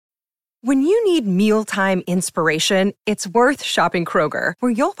When you need mealtime inspiration, it's worth shopping Kroger,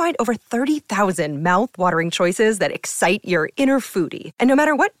 where you'll find over 30,000 mouth-watering choices that excite your inner foodie. And no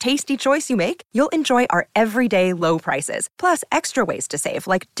matter what tasty choice you make, you'll enjoy our everyday low prices, plus extra ways to save,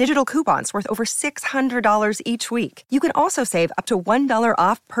 like digital coupons worth over $600 each week. You can also save up to $1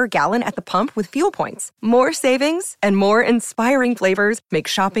 off per gallon at the pump with fuel points. More savings and more inspiring flavors make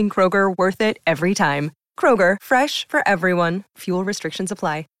shopping Kroger worth it every time. Kroger, fresh for everyone. Fuel restrictions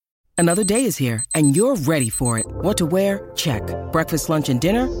apply. Another day is here, and you're ready for it. What to wear? Check. Breakfast, lunch, and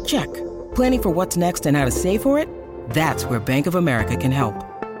dinner? Check. Planning for what's next and how to save for it? That's where Bank of America can help.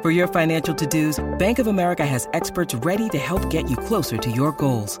 For your financial to-dos, Bank of America has experts ready to help get you closer to your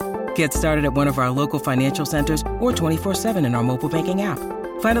goals. Get started at one of our local financial centers or 24/7 in our mobile banking app.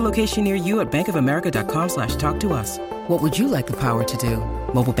 Find a location near you at bankofamerica.com/talktous. What would you like the power to do?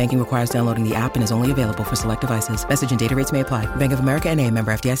 Mobile banking requires downloading the app and is only available for select devices. Message and data rates may apply. Bank of America N.A.,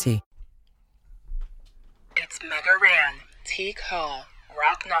 member FDIC. It's Mega Ran, Teak Hall,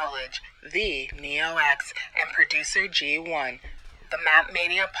 Rock Knowledge, the NeoX, and producer G1. The Map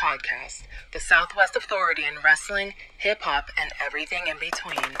Mania Podcast, the Southwest Authority in wrestling, hip-hop, and everything in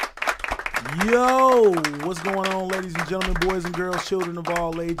between. Yo, what's going on, ladies and gentlemen, boys and girls, children of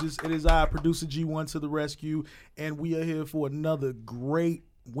all ages? It is I, producer G1 to the rescue, and we are here for another great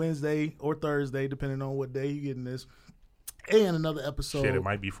Wednesday or Thursday, depending on what day you're getting this, and another episode. Shit, it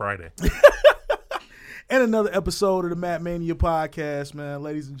might be Friday. And another episode of the Map Mania Podcast, man.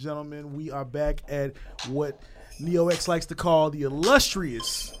 Ladies and gentlemen, we are back at what NeoX likes to call the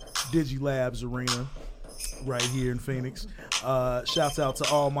illustrious DigiLabs Arena right here in Phoenix. Shouts out to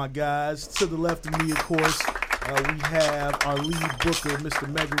all my guys. To the left of me, of course, we have our lead booker, Mr.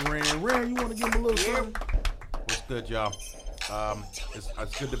 Mega Ran. Ran, you want to give him a little something? What's good, y'all?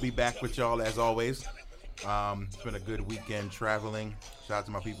 It's good to be back with y'all as always. It's been a good weekend traveling. Shout out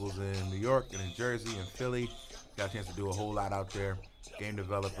to my peoples in New York and in Jersey and Philly. Got a chance to do a whole lot out there. Game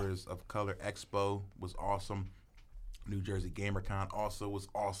Developers of Color Expo was awesome. New Jersey GamerCon also was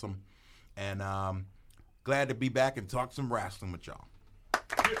awesome. And glad to be back and talk some wrestling with y'all.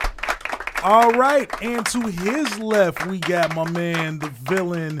 All right, and to his left, we got my man, the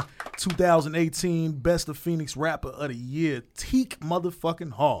villain, 2018 Best of Phoenix Rapper of the Year, Teak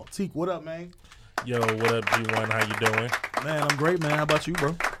motherfucking Hall. Teak, what up, man? Yo, what up, G1? How you doing? Man, I'm great, man. How about you,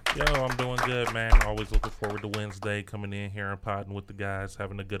 bro? Yo, I'm doing good, man. Always looking forward to Wednesday, coming in here and podding with the guys,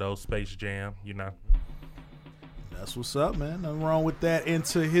 having a good old Space Jam, you know. That's what's up, man. Nothing wrong with that. And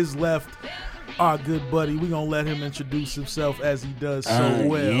to his left, our good buddy. We're going to let him introduce himself as he does so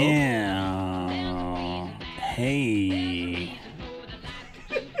well. Yeah. Hey.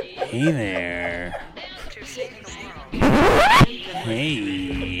 Hey there.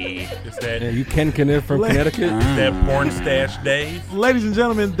 Hey. Is that, you Ken Kniff from Connecticut? is that Porn Stash Dave? Ladies and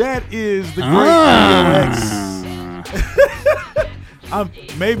gentlemen, that is the great NeoX. I'm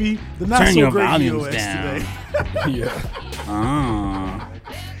maybe the not Turn so your great volumes NeoX down. today. Yeah.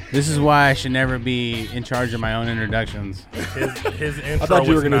 This is why I should never be in charge of my own introductions. His intro I thought you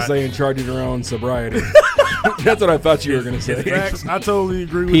were was going to not- say in charge of your own sobriety. That's what I thought you were going to say. Facts, I totally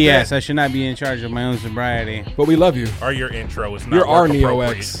agree with P.S. that. I should not be in charge of my own sobriety. But we love you. Or your intro is not You're our work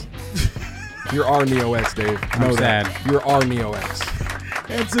appropriate. NeoX. You're our NeoX, Dave. Know that. sad. You're our NeoX.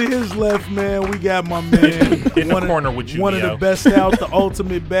 And to his left, man, we got my man. In the corner with you, One of Neo. the best out, the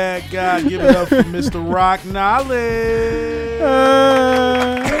ultimate bad guy. Give it up for Mr. Rock Knowledge.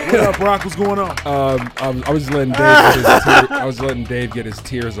 What up, Rock? What's going on? I was letting Dave get his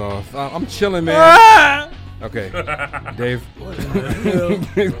tears off. I'm chilling, man. Okay, Dave.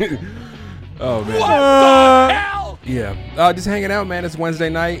 Oh man. What the hell? Yeah. Just hanging out, man. It's Wednesday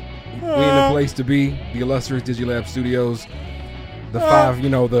night. We in the place to be. The illustrious DigiLab Studios. The five,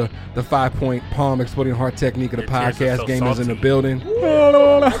 the 5-point palm exploding heart technique of the Your tears are podcast so game is in the salty. building.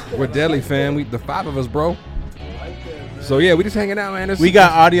 We're deadly, fam. The five of us, bro. So yeah, we just hanging out, man. We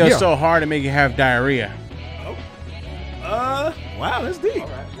got audio yeah. so hard to make you have diarrhea. Wow, that's deep.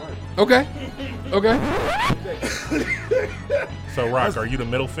 Okay. So, Rock, are you the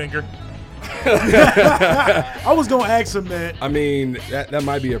middle finger? I was going to ask him that. I mean, that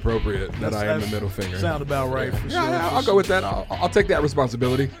might be appropriate that I am the middle finger. Sound about right for sure. Yeah, I'll go with that. I'll take that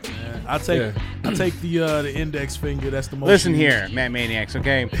responsibility. I take the index finger. That's the most. Listen used. here, Matt Maniacs,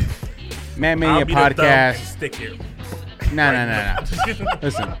 okay? Matt I'll Mania be the thumb and Podcast. stick here. No.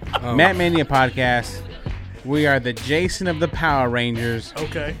 Listen, Matt Mania Podcast. We are the Jason of the Power Rangers.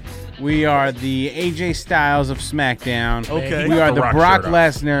 Okay. We are the AJ Styles of SmackDown. Okay. We are The the Rock Brock shirt on.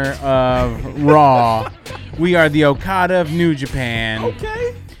 Lesnar of Raw. We are the Okada of New Japan.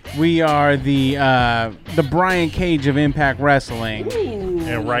 Okay. We are the Brian Cage of Impact Wrestling. Ooh.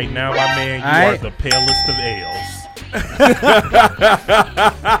 And right now, my man, you are the palest of ales.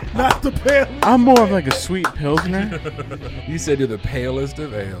 Not the pale. I'm more of like a sweet pilsner. You said you're the palest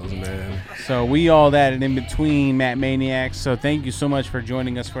of ales, man. So we all that and in between, Matt Maniacs. So thank you so much for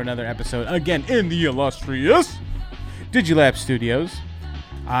joining us for another episode again in the illustrious Digilab Studios.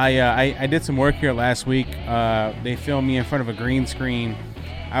 I did some work here last week. They filmed me in front of a green screen.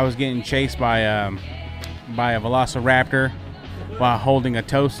 I was getting chased by a velociraptor while holding a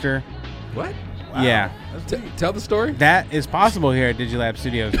toaster. What? Wow. Yeah. Tell the story. That is possible here at Digilab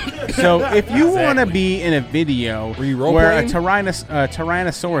Studios. So if you want to be in a video Were you where a role-playing?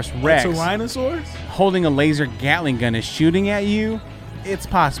 Tyrannosaurus Rex Tyrannosaurus? holding a laser Gatling gun is shooting at you, it's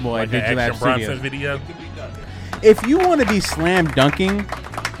possible Like at an Digilab Action Bronson Studios. video. If you want to be slam dunking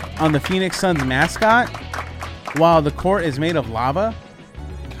on the Phoenix Suns mascot while the court is made of lava,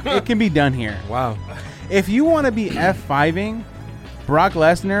 it can be done here. Wow. If you want to be F5ing Brock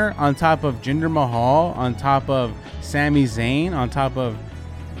Lesnar on top of Jinder Mahal, on top of Sami Zayn, on top of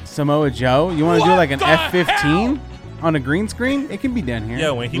Samoa Joe, you want to do like an F15 on a green screen? It can be done here.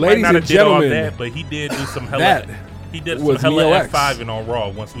 Yeah, when he Ladies might not and have did all gentlemen, that, but he did do some hella. that He did some was hella Neo X. F5ing on Raw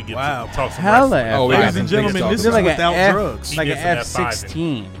once we get Wow. to talk some Hella wrestling. Oh, F5. Ladies and gentlemen, this It's is like without an drugs. like He an did some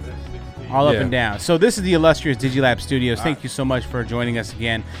F16. All up Yeah. and down. So this is the illustrious Digilab Studios. Thank you so much for joining us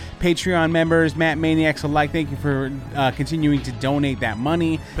again. Patreon members, Matt Maniacs alike, thank you for continuing to donate that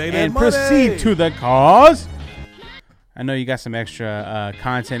money Pay that and money. proceed to the cause. I know you got some extra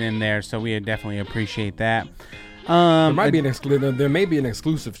content in there, so we definitely appreciate that. There might be an There may be an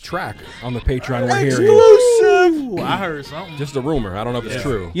exclusive track on the Patreon we're hearing. Exclusive. I heard something. Just a rumor. I don't know if it's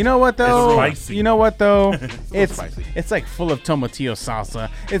true. You know what though? spicy. You know what though? it's spicy. it's like full of tomatillo salsa.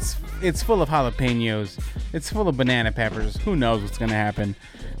 It's full of jalapenos. It's full of banana peppers. Who knows what's gonna happen?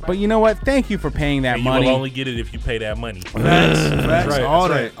 But you know what? Thank you for paying that And you money. will only get it if you pay that money. Facts. right, All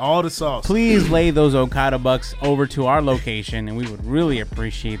that's that. right. All the sauce. Please lay those Okada bucks over to our location, and we would really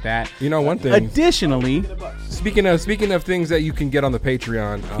appreciate that. You know one thing. Additionally, Speaking of things that you can get on the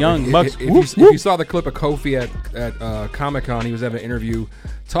Patreon, Young Bucks. If you saw the clip of Kofi at Comic-Con, he was having an interview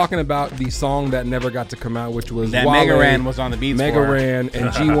talking about the song that never got to come out, which was that Wale, Mega Ran was on the beats Mega for. Ran and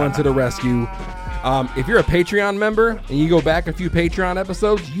G1 to the rescue. If you're a Patreon member and you go back a few Patreon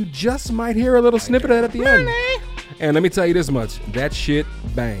episodes, you just might hear a little snippet of it at the end. And let me tell you this much: that shit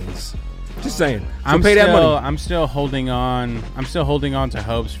bangs. Just saying. So pay that money. I'm still holding on. I'm still holding on to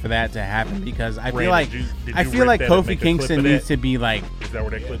hopes for that to happen because I feel Ran, like did you I feel rip like that and Kofi make a clip Kingston of needs that? to be like Is that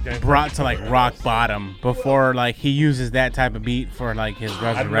where that clip came from? brought to like rock bottom before like he uses that type of beat for like his I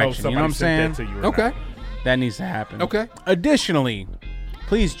know resurrection. You know what I'm saying? That to you or Okay. not. That needs to happen. Okay. Additionally,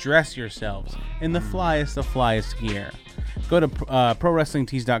 please dress yourselves in the flyest gear. Go to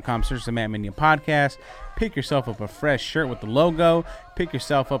ProWrestlingTees.com, search the Matt Mania Podcast. Pick yourself up a fresh shirt with the logo. Pick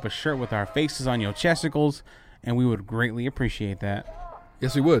yourself up a shirt with our faces on your chesticles, and we would greatly appreciate that.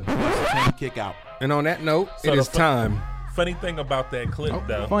 Yes, we would. Kick out. And on that note, So it the is fu- time. Funny thing about that clip,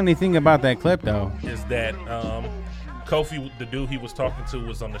 though, Funny thing about that clip, though, is that Kofi, the dude he was talking to,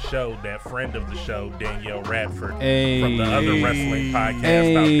 was on the show. That friend of the show, Danielle Radford, from the other wrestling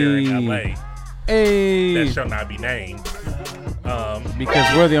podcast out there in LA. hey, That shall not be named.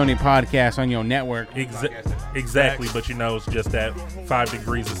 because we're the only podcast on your network. Exactly, but you know, it's just that 5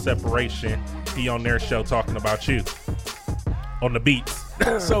 degrees of separation. He on their show talking about you on the beats.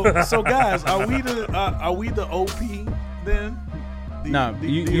 So guys, are we the OP then? No, the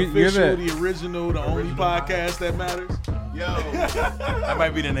you're official, the- the original, the only podcast that matters. Yo, that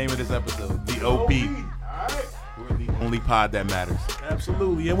might be the name of this episode. The OP. We're the only pod that matters.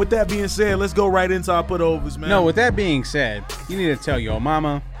 Absolutely. And with that being said, let's go right into our putovers, man. No, with that being said, you need to tell your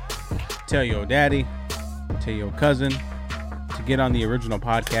mama, tell your daddy, tell your cousin to get on the original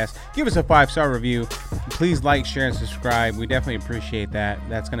podcast. Give us a 5-star review. Please like, share, and subscribe. We definitely appreciate that.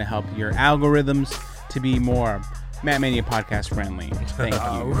 That's going to help your algorithms to be more Matt Mania podcast friendly. Thank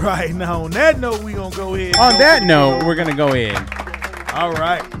All you. right. Now, on that note, we're going to go ahead. On that note, we're going to go in. All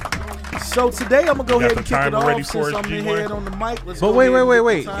right. So today I'm going to go You ahead got and the kick it timer ready off for since us, I'm the G1? head on the mic. Let's But go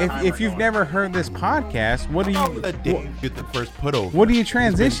wait. ahead and If get the timer if you've never heard this podcast, what are you Let Dave get the first put over. what are you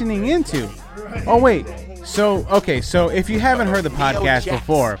transitioning into? Oh wait. So if you haven't heard the podcast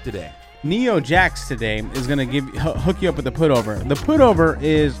before, Today. Neo Jax today is going to hook you up with the putover. The putover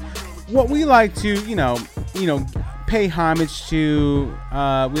is what we like to, pay homage to.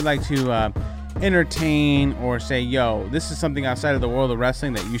 We like to entertain or say, yo, this is something outside of the world of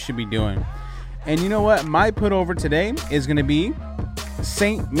wrestling that you should be doing. And you know what? My putover today is going to be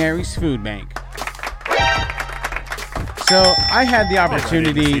St. Mary's Food Bank. So I had the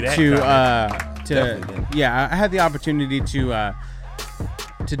opportunity see that coming. I had the opportunity to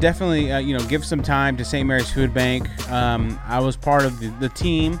to definitely give some time to St. Mary's Food Bank. I was part of the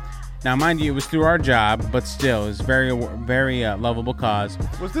team. Now, mind you, it was through our job, but still, it's very, very lovable cause.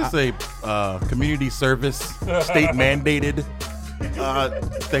 Was this a community service, state mandated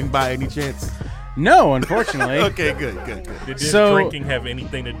thing by any chance? No, unfortunately. Okay, good. Did this drinking have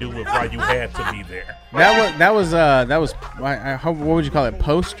anything to do with why you had to be there? That was what would you call it?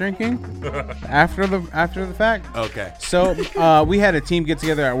 Post drinking, after the fact. Okay. So we had a team get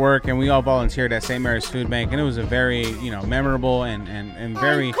together at work, and we all volunteered at St. Mary's Food Bank, and it was a very memorable and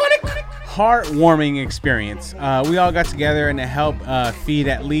very heartwarming experience. We all got together and to help feed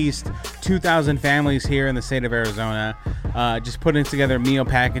at least 2,000 families here in the state of Arizona. Just putting together meal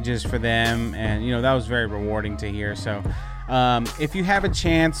packages for them, and that was very rewarding to hear. So if you have a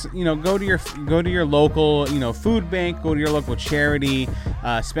chance, go to your local food bank, go to your local charity,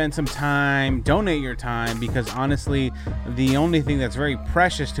 spend some time, donate your time, because honestly, the only thing that's very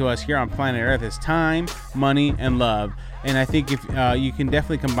precious to us here on planet Earth is time, money, and love. And I think if you can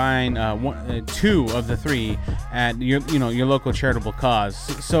definitely combine two of the three at your local charitable cause.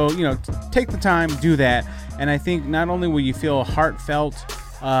 So take the time, do that, and I think not only will you feel a heartfelt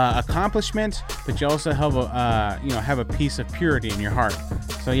accomplishment, but you also have a piece of purity in your heart.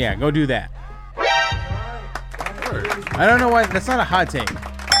 So yeah, go do that. I don't know why that's not a hot take.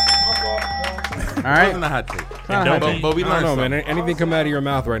 All right, It wasn't a hot take. But we learned man. Anything coming out of your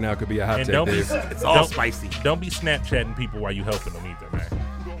mouth right now could be a hot take. It's all spicy. Don't be Snapchatting people while you helping them either, man.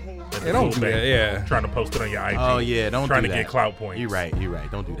 Don't do that. Yeah. Trying to post it on your IG. Oh yeah, don't trying do to that. get clout points. You're right.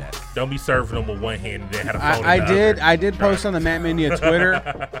 Don't do that. Don't be serving them with one hand and then had a phone. I did post on the Matt Mania Twitter,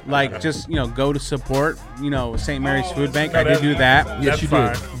 just go to support St. Mary's Food Bank. I did do that. Yes, you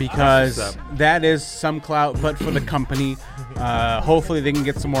did. Because that is some clout, but for the company. Hopefully they can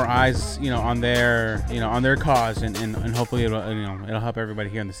get some more eyes, on their cause, and hopefully it'll help everybody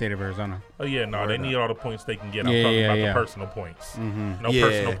here in the state of Arizona. Oh yeah, no, they need all the points they can get. I'm talking about the personal points. Mm-hmm. No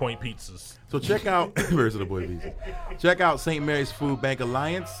personal point pizzas. So check out Check out St. Mary's Food Bank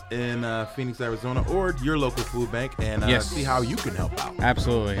Alliance in Phoenix, Arizona, or your local food bank, and see how you can help out.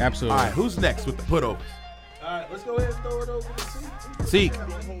 Absolutely. All right, who's next with the putovers? All right, let's go ahead and throw it over to Zeke. Zeke,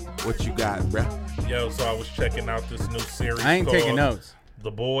 what you got, bruh? Yo, so I was checking out this new series. I ain't called taking notes.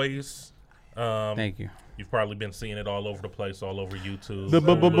 The Boys. Thank you. You've probably been seeing it all over the place, all over YouTube.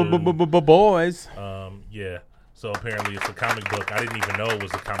 The boys. Yeah. So apparently it's a comic book. I didn't even know it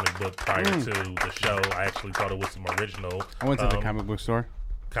was a comic book prior to the show. I actually thought it was some original. I went to the comic book store.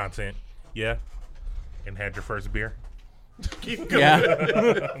 Content. Yeah. And had your first beer. Yeah.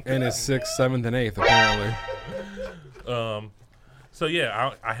 And it's 6th, 7th, and 8th apparently. So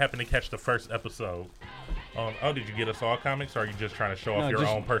yeah, I happened to catch the first episode. Did you get us all comics, or are you just trying to show off your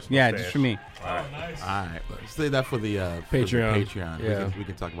own personal? Yeah, stash? just for me. All right. Let's say that for the Patreon. Patreon. Yeah. We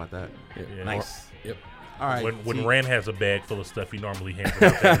can talk about that. Yeah. Nice. Yep. All right. When Rand has a bag full of stuff, he normally hands it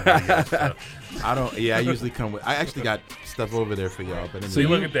out to everybody else. So. I usually come with. I actually got stuff over there for y'all. But See,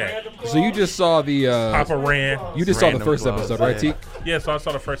 look at that. So you just saw the Papa Rand. you just saw the Random first clubs, episode, right, yeah. Teak? Yeah, so I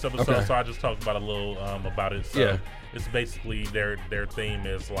saw the first episode, Okay. so I just talked about a little about it. So Yeah. it's basically their theme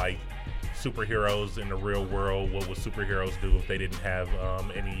is like superheroes in the real world. What would superheroes do if they didn't have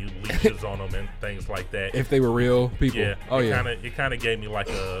any leashes on them and things like that? If they were real people. Yeah. Oh yeah. It kind of gave me like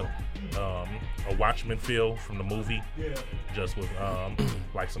a Watchmen feel from the movie. Yeah. Just with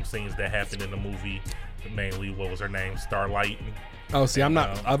like some scenes that happened in the movie. Mainly, what was her name? Starlight. Oh, see, I'm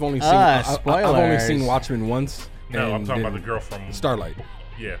not. No. I've only seen. I've only spoilers. seen Watchmen once. No, I'm and talking about the then girl from Starlight.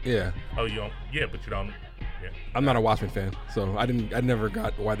 Yeah. Yeah. Oh, you don't. Yeah, but you don't. Yeah. I'm not a Watchmen fan, so I never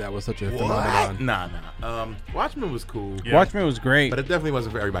got why that was such a phenomenon. Nah. Watchmen was cool. Yeah. Watchmen was great. But it definitely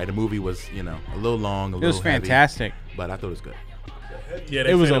wasn't for everybody. The movie was, a little long, it was little heavy, fantastic. but I thought it was good. Yeah,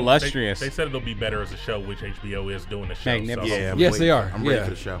 It was said illustrious. They said it'll be better as a show, which HBO is doing the show. Magnificent. So Yeah, I'm Yes, waiting. they are. I'm ready Yeah. for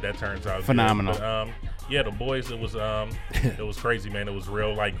the show. that turns out Phenomenal. Good. But, yeah, The Boys. It was crazy, man. It was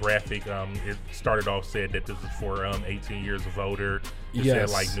real graphic. It started off said that this is for 18 years of older. It said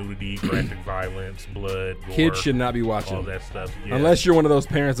Yes. nudity, graphic violence, blood, gore, Kids should not be watching. all that stuff. Yeah. Unless you're one of those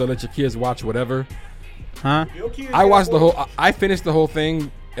parents that let your kids watch whatever. Huh? I watched the whole. I finished the whole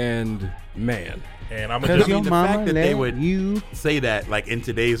thing, and man, and I'm Because just your the mama fact that they let would you. say that, like in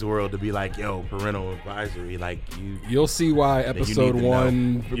today's world, to be like, yo, parental advisory, like you'll see why episode need to know.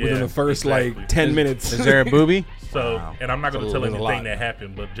 1 Yeah, within the first exactly. like 10 minutes. Is there a booby? So, Wow. and I'm not going to It's tell a anything lot. that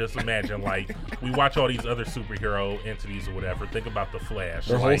happened, but just imagine, like, we watch all these other superhero entities or whatever. Think about the Flash.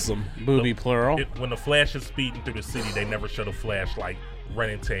 They're like, wholesome. Booby plural. When the Flash is speeding through the city, they never show the Flash, like, run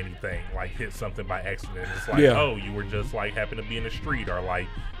into anything, like hit something by accident. It's like, Yeah. oh, you were just like happened to be in the street, or like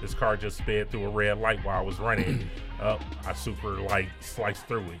this car just sped through a red light while I was running. I super like sliced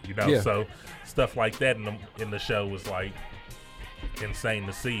through it, you know. Yeah. So stuff like that in the show was like insane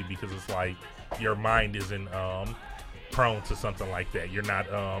to see, because it's like your mind isn't prone to something like that. You're not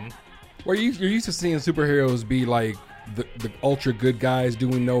Well, you're used to seeing superheroes be like the ultra good guys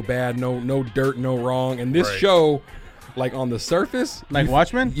doing no bad, no dirt, no wrong. And this Right. show, like on the surface, Like you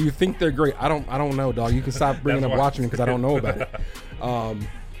Watchmen? you think they're great. I don't know, dog. You can stop bringing up That's Watchmen because I don't know about it.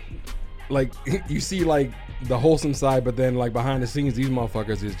 Like you see like the wholesome side, but then like behind the scenes, these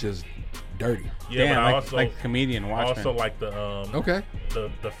motherfuckers is just dirty. yeah, Damn, but I like, also like comedian I Watchmen. also like the Okay,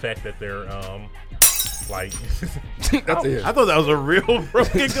 the fact that they're like that's it. I thought that was a real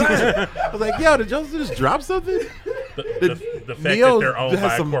broken glass. I was like, yo, did Joseph just drop something? the fact Neo that they're owned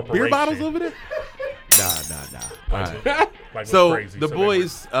has by some a corporation. beer bottles over there? Nah. All right. Like, it's So crazy. the they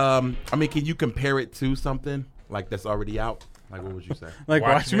boys, I mean, can you compare it to something like that's already out? Like, what would you say? like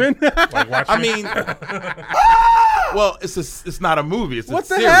Watchmen? Watchmen? like Watchmen. I mean, well, it's not a movie. It's What a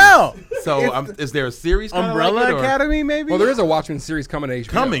the series. hell? So, is there a series? kinda Umbrella like it, or Academy, maybe? Well, there is a Watchmen series coming to HBO.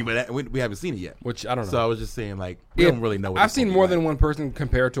 coming, but we haven't seen it yet. Which I don't know. So I was just saying, like, we Yeah, don't really know. What I've it's seen gonna more be than like. one person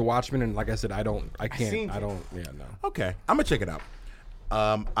compare it to Watchmen, and like I said, I don't. seen I it. don't. Yeah, no. Okay, I'm gonna check it out.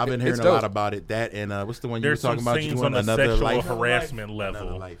 I've been hearing It's a dope. lot about it. That and what's the one you There's were talking some about? You scenes doing on the another sexual life? harassment Another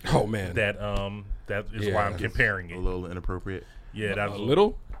level life. Oh man, that is Yeah, why I'm it's comparing A it. little inappropriate. Yeah, that's a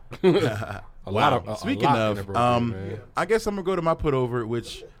little. A lot of. Speaking of, I guess I'm gonna go to my put over,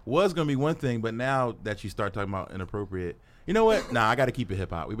 which was gonna be one thing, but now that you start talking about inappropriate, you know what? Nah, I got to keep it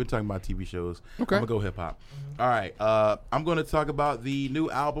hip hop. We've been talking about TV shows. Okay. I'm gonna go hip hop. All right, I'm gonna talk about the new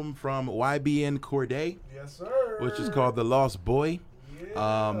album from YBN Cordae, Yes, sir. which is called The Lost Boy.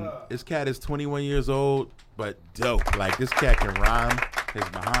 This cat is 21 years old, but dope. Like, this cat can rhyme his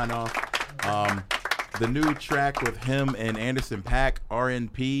behind off. The new track with him and Anderson .Paak,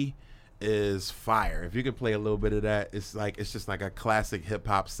 RNP, is fire. If you could play a little bit of that, it's just like a classic hip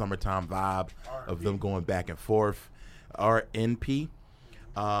hop summertime vibe of them going back and forth. RNP.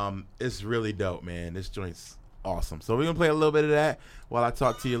 It's really dope, man. This joint's awesome. So we're gonna play a little bit of that while I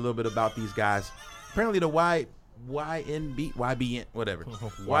talk to you a little bit about these guys. Apparently the YBN, whatever.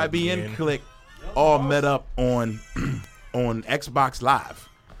 YBN clique all met up on on Xbox Live.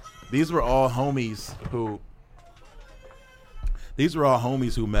 These were all homies who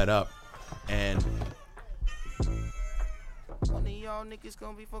met up, and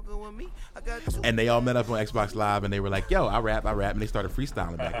they all met up on Xbox Live, and they were like, yo, I rap, and they started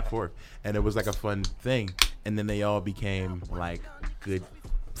freestyling back and forth, and it was like a fun thing, and then they all became like good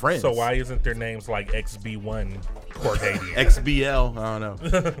friends. So why isn't their names like XB1 Cordadian? XBL, I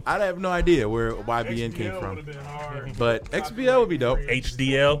don't know. I have no idea where YBN came from, but XBL would be dope.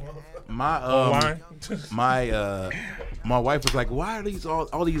 HDL My line? my wife was like, why are these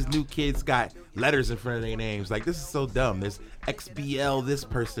all these new kids got letters in front of their names? Like, this is so dumb. There's XBL this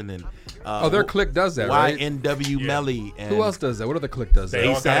person, and their clique does that, right? YNW Melly, and Who else does that? What other clique does They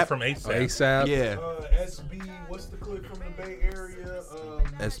that? all got ASAP? it from ASAP. ASAP. Yeah, SB, what's the clip from the Bay Area?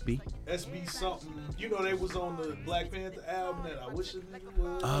 SB. SB something. You know, they was on the Black Panther album that I wish a nigga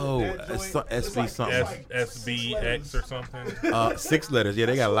was. Oh, That joint. SB like- something. it's like SBX or something. 6 letters. Yeah,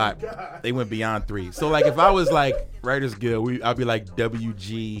 they got a lot. They went beyond 3. So like, if I was like Writers Guild, I'd be like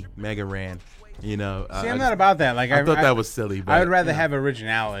WG Mega Ran. You know, See, I'm not about that. Like, I thought that was silly. But I would rather have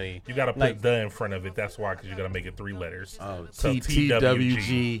originality. You got to put Like- the in front of it. That's why, because you got to make it 3 letters. Oh, So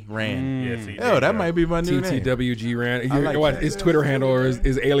TWG Ran. Yeah, see, Oh, there you that go. might be my new name. TTWG ran. I like What, that. his Twitter handle or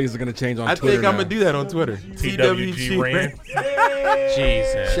his alias is going to change on I Twitter. think I'm now. gonna do that on Twitter. TWG ran.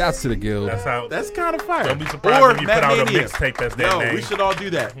 Jesus. Shouts to the guild. That's how. That's kind of fire. Don't be surprised Or if you Matt put out a Mania. mixtape that's that No, name. we should all do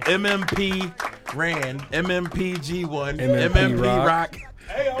that. MMP Ran, MMP G1, MMP MMP Rock. Rock,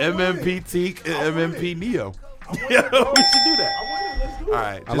 MMP Teak, and MMP Neo. Yeah, we should do that. All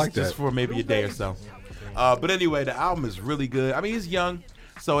right, I like just that. for maybe a day or so. But anyway, the album is really good. I mean, he's young,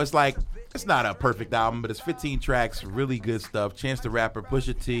 so it's like, it's not a perfect album, but it's 15 tracks, really good stuff. Chance the Rapper,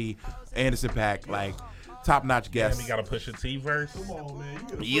 Pusha T, Anderson .Paak, like top-notch Damn, guests. you got to push a T verse. Come on, man.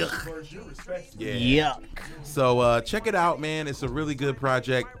 You Yuck. first, you respect it. Yeah. Yuck. So check it out, man. It's a really good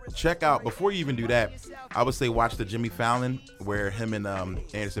project. Check out, before you even do that, I would say watch the Jimmy Fallon, where him and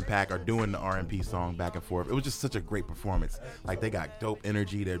Anderson .Paak are doing the R&B song back and forth. It was just such a great performance. Like, they got dope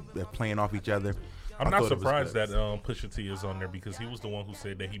energy. They're playing off each other. I'm I not thought it was surprised good. that Pusha T is on there, because he was the one who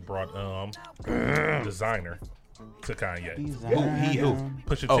said that he brought Designer. to Kanye. Who?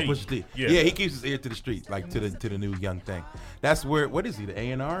 Pusha T. Oh, Pusha T. Yeah. Yeah, he keeps his ear to the street, like to the new young thing. That's where. What is he? The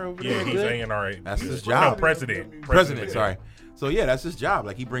A&R over there? Yeah, he's A&R. That's his No, job. President. Sorry. So yeah, that's his job.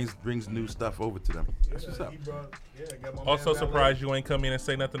 Like he brings new stuff over to them. That's what's up. Also surprised you ain't come in and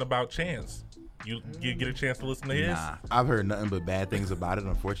say nothing about Chance. You get a chance to listen to his? Nah, I've heard nothing but bad things about it,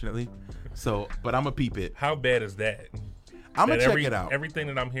 unfortunately. So, but I'm gonna peep it. How bad is that? I'm gonna check it out. Everything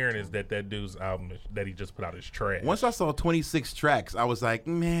that I'm hearing is that dude's album that he just put out is trash. Once I saw 26 tracks, I was like,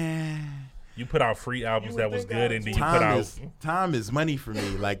 man. You put out free albums that was good, and then you put out. Time is money for me.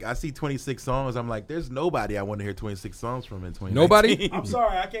 Like I see 26 songs, I'm like, there's nobody I want to hear 26 songs from in 2019. Nobody? I'm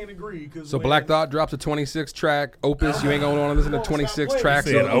sorry, I can't agree. So Black Thought drops a 26-track opus. You ain't gonna want to listen to 26 tracks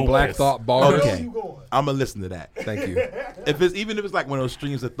said of Black opus. Thought bars. Okay, I'm gonna listen to that. Thank you. Even if it's like one of those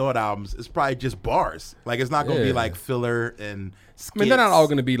Streams of Thought albums, it's probably just bars. Like it's not gonna be like filler and skits. I mean, they're not all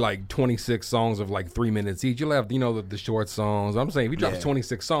going to be like 26 songs of like 3 minutes each. You'll have, the short songs. I'm saying if he drops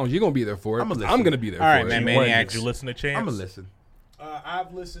 26 songs, you're going to be there for it. I'm going to be there all right, for man, it. Maniacs. Did you listen to Chance? I'm gonna listen.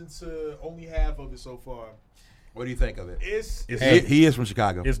 I've listened to only half of it so far. What do you think of it? He is from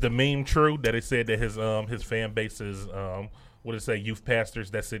Chicago. Is the meme true that it said that his fan base is what did it say, youth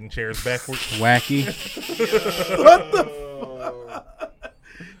pastors that sit in chairs backwards? Wacky. What the?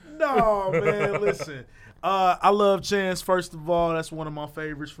 No, man. Listen, I love Chance. First of all, that's one of my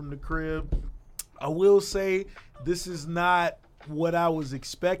favorites from the crib. I will say this is not what I was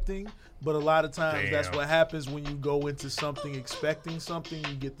expecting, but a lot of times that's what happens when you go into something expecting something,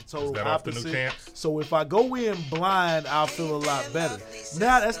 you get the total opposite. So if I go in blind, I'll feel a lot better.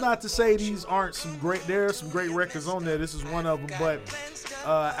 Now, that's not to say these aren't some great. There are some great records on there. This is one of them, but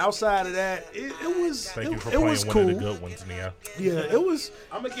outside of that, it was. Thank you for it playing was one cool. of the good ones, Nia. Yeah, it was.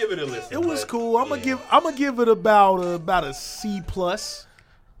 I'm gonna give it a listen. It was cool. I'm gonna give it about a C+.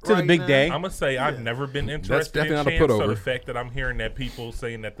 To the big day. I'm gonna say I've never been interested definitely in not a Chance, so putover. the fact that I'm hearing that people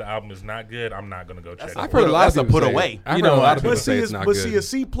saying that the album is not good, I'm not gonna go check it I've out. heard a lot of That's a people put say away. it. I've heard a lot of people say it's not but good. see, a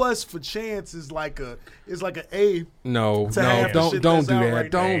C+ for Chance is like a A. No, to have the don't shit do that's out that.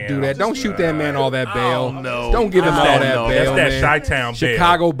 right Don't now. do that. Don't shoot that man all that bail. no. Don't give him all that no. bail, That's that man. Chi-Town bail.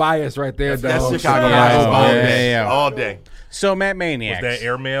 Chicago bias right there, That's dog. Chicago Yeah, bias all yeah, day. yeah. All day. So, Matt Maniacs. Was that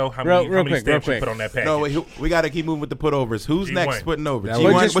airmail? How Real many quick, stamps real you put on that package? No, we got to keep moving with the putovers. Who's G1. next putting over? That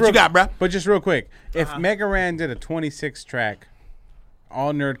G1, was- what you got, bro? But just real quick, if Mega Ran did a 26-track,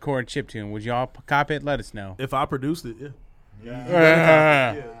 all nerdcore chiptune, would y'all cop it? Let us know. If I produced it,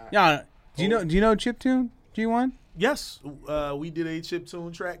 yeah. Yeah. Do you know chiptune? G1? Yes, we did a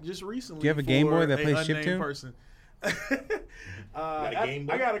chiptune track just recently. Do you have a Game Boy for that a plays unnamed chiptune? person.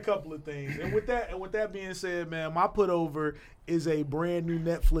 I got a couple of things, and with that being said, man, my put over is a brand new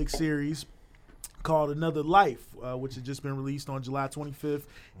Netflix series called Another Life, which has just been released on July 25th.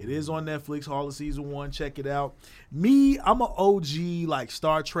 It is on Netflix, all of season 1. Check it out. I'm an OG like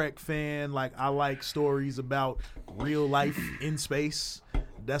Star Trek fan. Like I like stories about real life in space.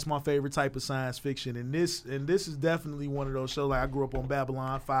 That's my favorite type of science fiction, and this is definitely one of those shows. Like I grew up on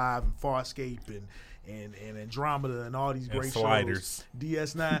Babylon 5 and Farscape and Andromeda and all these great Sliders.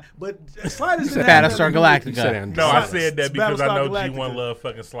 shows. DS9, but Sliders didn't have Battlestar nothing to do with- Galactica. No, I said that because I know Battlestar G1 Galactica. love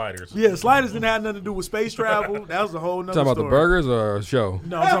fucking sliders. Yeah, Sliders didn't have nothing to do with space travel. That was a whole nother Talking about story. the burgers or a show?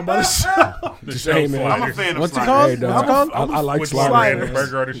 No, I'm talking about a show. The Just show say, man. Sliders. I'm a fan of What's it sliders. called? Hey, dog. What's it called? I like Which one ran, the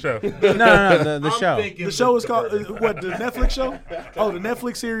sliders. burger or the show? No, the show. The show is called what? The Netflix show? Oh, the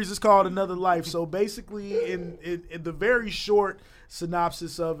Netflix series is called Another Life. So basically, in the very short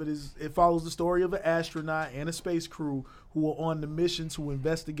synopsis of it is, it follows the story of an astronaut and a space crew who are on the mission to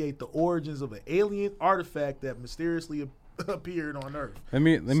investigate the origins of an alien artifact that mysteriously appeared on Earth. Let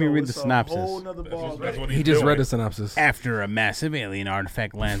me read the it's a synopsis. whole nother ball That's game. what He he's just doing. read the synopsis. After a massive alien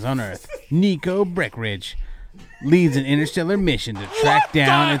artifact lands on Earth, Nico Breckenridge leads an interstellar mission to track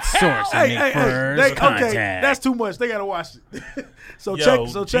down its source and make first contact. Okay, that's too much. They gotta watch it. so Yo,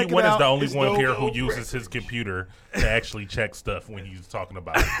 check it G1 out. is the only It's one dope. here who uses his computer to actually check stuff when he's talking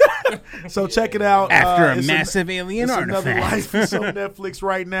about it. So check it out. After a It's massive alien it's Another artifact. Life. It's on Netflix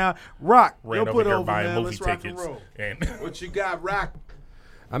right now. Rock, Ran you'll over put here over, buying man. movie Let's rock and tickets. roll. And What you got, Rock?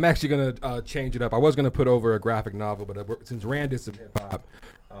 I'm actually gonna change it up. I was gonna put over a graphic novel, but since Rand did some hip hop,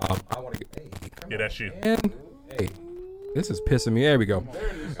 I want to get. Hey, come yeah, that's you. on. Hey, this is pissing me. There we go.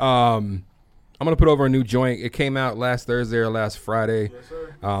 I'm gonna put over a new joint. It came out last Thursday or last Friday.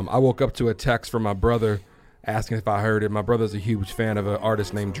 I woke up to a text from my brother asking if I heard it. My brother's a huge fan of an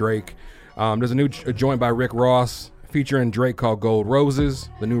artist named Drake. There's a new joint by Rick Ross featuring Drake called Gold Roses.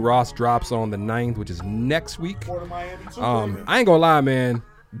 The new Ross drops on the 9th, which is next week. Port of Miami too, baby. I ain't gonna lie, man.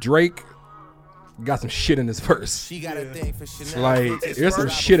 Drake got some shit in his verse. Yeah. Like, there's some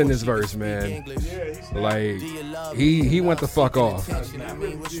shit in his verse, man. Like, he went the fuck off.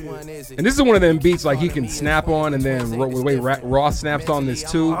 And this is one of them beats like he can snap on, and then the way Ross snaps on this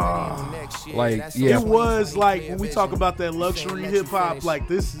too. Like, yeah. It was like when we talk about that luxury hip hop, like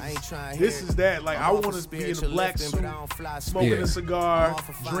this is that. Like I want to be in a black suit, smoking a cigar,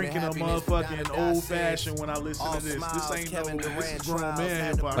 drinking a motherfucking old fashioned when I listen to this. This ain't no, this is grown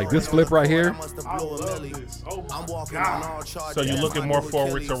man hip hop. Like this flip right here. I love this. Oh my God. So you looking more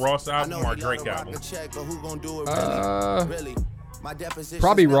forward to Ross album or Drake album?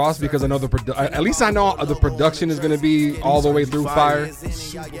 Probably Ross, because I know at least I know the production is going to be all the way through fire.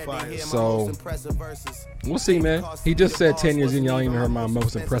 So we'll see, man. He just said 10 years in, y'all ain't even heard my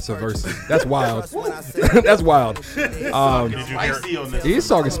most impressive verses. That's wild. That's wild. Did you hear? He's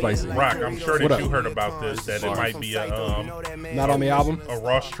talking spicy. Rock, I'm sure that you heard about this, that it might be a not on the album, a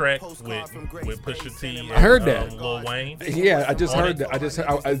Ross track with Pusha T and I heard that. Lil Wayne. Yeah, I just heard that.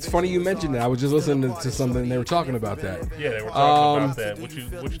 It's funny you mentioned that. I was just listening to something and they were talking about that. Yeah, they were talking about that. What you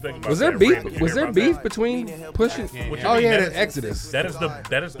think about was there that? beef? Rand, did you Was hear there about beef that? between Pusha? What you Oh mean? yeah, That the is- Exodus. That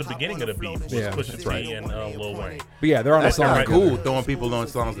is the beginning of the beef. Was Yeah, Pusha that's T right. and Lil Wayne. But yeah, they're on That's the song. not together. cool, throwing people on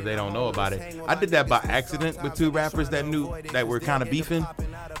songs that they don't know about it. I did that by accident with two rappers that were kind of beefing,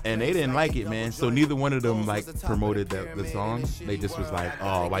 and they didn't like it, man. So neither one of them like promoted the song. They just was like,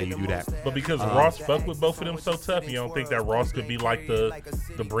 "Oh, why you do that?" But because Ross fucked with both of them so tough, you don't think that Ross could be like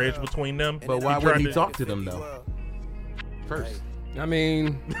the bridge between them? But why tried wouldn't he to- talk to them though? First, I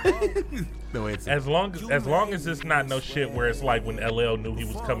mean, no answer. As long as it's not no shit where it's like when LL knew he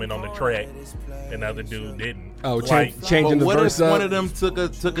was coming on the track and the other dude didn't. oh, like, changing the But what verse if up. one of them took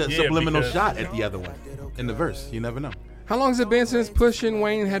a subliminal because- shot at the other one in the verse? You never know. How long has it been since Push and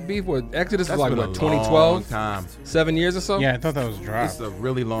Wayne had beef with Exodus? That's Was like been what, a long 2012? time. 7 years or so? Yeah, I thought that was a drop. It's a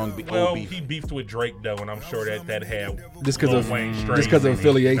really long well, old beef. he beefed with Drake though, and I'm sure that had Just 'cause Lil of- Wayne just straight, 'cause of you know?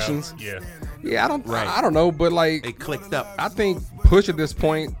 affiliations? Yeah. Yeah, Right. I don't know, but like They clicked up. I think Push at this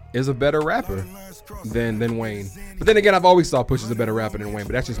point is a better rapper than Wayne. But then again, I've always thought Push is a better rapper than Wayne,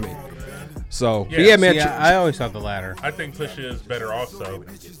 but that's just me. So Yeah, yeah, man. See, I always thought the latter. I think Pusha is better also,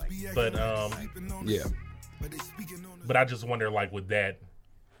 but yeah. but I just wonder like with that.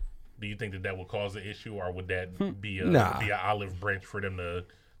 Do you think that would cause an issue, or would that be a Nah. be an olive branch for them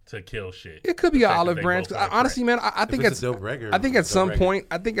to kill shit? It could be The an fact that olive they branch. both on the Honestly, track. man, I think it's it's a dope record, I think at dope some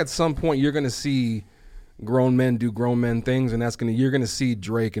record. point you're gonna see grown men do grown men things, and you're gonna see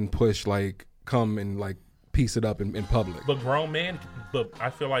Drake and Push like come and like piece it up in public. But grown man, but I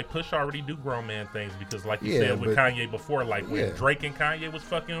feel like Push already do grown man things because, like you Yeah, said with but- Kanye before, like when Yeah. Drake and Kanye was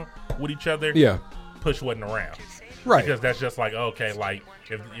fucking with each other, Yeah. Push wasn't around. Right. Because that's just like, okay, like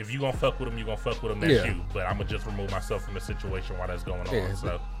if you gonna fuck with him, you gonna fuck with him. That's Yeah. you. But I'm gonna just remove myself from the situation while that's going on. Yeah,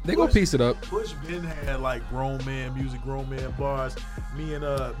 So they gonna piece it up. Push been had like grown man music, grown man bars. Me and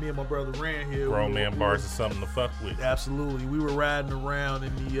my brother Rand here. grown we man were- bars is something to fuck with. Absolutely. We were riding around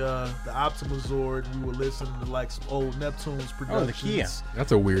in the Optima Zord. We were listening to like some old Neptunes Oh, the Kia. productions.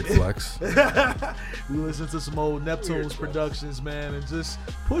 That's a weird flex. We listened to some old Neptunes productions, man, and just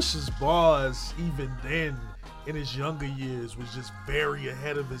Push's bars even then in his younger years was just very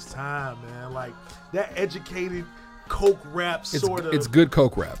ahead of his time, man. Like that educated coke rap sort of. It's good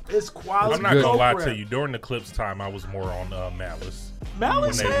coke rap. It's quality. I'm not good. gonna lie coke to rap. you. During the Clips time, I was more on Malice.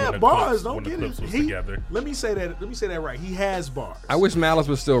 Malice when had the bars. Clips- Don't when the get Clips it. was He, together. let me say that right. He has bars. I wish Malice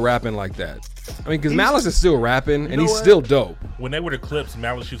was still rapping like that. I mean, because He's- Malice is still rapping and know he's what? still dope. When they were the Clips,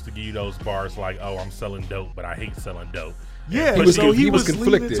 Malice used to give you those bars like, "Oh, I'm selling dope, but I hate selling dope." Yeah, He was- so he was leaning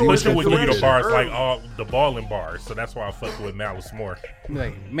conflicted. towards Pusha would give you the direction bars early. like all the balling bars, so that's why I fuck with Malice more.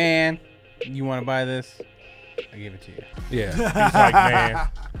 Like, man, you want to buy this? I give it to you. Yeah. He's like, man,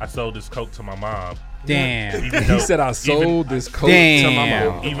 I sold this coke to my mom. Damn. Even He though- said, I sold even- this coke to my Damn.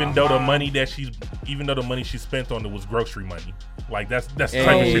 mom. Even though the money she spent on it was grocery money, like that's the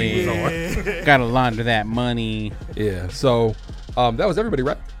type of shit he was on. Gotta launder that money. Yeah. So that was everybody,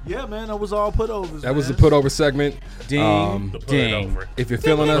 right? Yeah, man, that was all putovers. That was the man. put over segment. Ding, To put it ding. over. If you're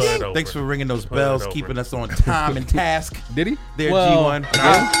feeling Put us, it over. Thanks for ringing those Put it bells, over. keeping us on time and task. did he? There, Well, G1.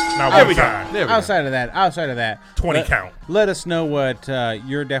 Now There one we go. time. There we go. Outside of that, 20 let- count. Let us know what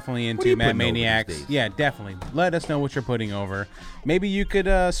you're definitely are into, you Matt putting over Maniacs. these days? Yeah, definitely. Let us know what you're putting over. Maybe you could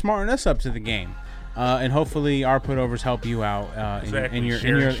smarten us up to the game, and hopefully our putovers help you out Exactly. in your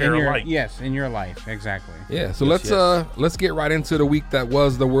Share alike. in your life. Exactly. Yeah. So let's get right into the week that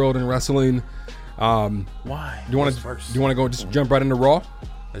was the world in wrestling. Why? Do you want to go just jump right into Raw?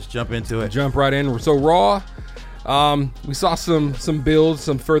 Let's jump into it. Jump right in. So Raw, we saw some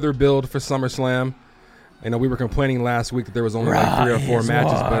further build for SummerSlam. I know we were complaining last week that there was only like 3 or 4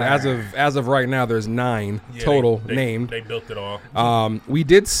 matches, but as of right now, there's 9 total named. They built it all. We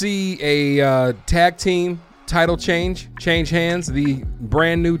did see a tag team title change hands. The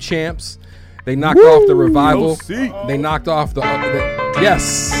brand new champs. They knocked off the Revival. They knocked off the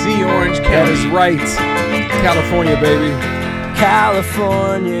yes, the Orange County. That is right, California, baby.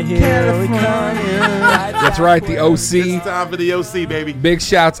 California, here we come. That's right, the OC. It's time for the OC, baby. Big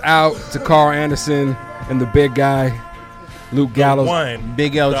shouts out to Carl Anderson and the big guy, Luke Gallows. One,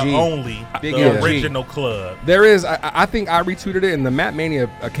 Big LG. the only, Big the LG. original club. There is, I think I retweeted it, and the Matt Mania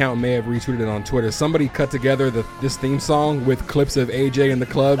account may have retweeted it on Twitter. Somebody cut together this theme song with clips of AJ in the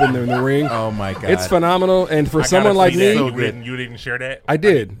club and they're in the ring. Oh my God, it's phenomenal. And for I someone gotta like see me, that. You didn't share that. I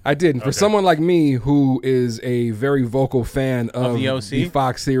did. And for Okay. someone like me who is a very vocal fan of the OC? the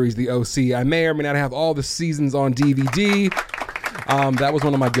Fox series, the OC, I may or may not have all the seasons on DVD. That was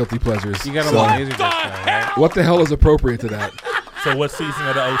one of my guilty pleasures. You got a So, little laser disc, though, right? what the hell is appropriate to that? So what season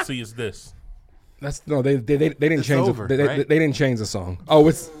of the OC is this? That's no, they didn't It's change over, they right? didn't change the song. Oh,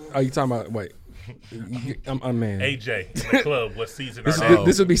 are you talking about? Wait, I'm man. AJ in the club. What season This, are they?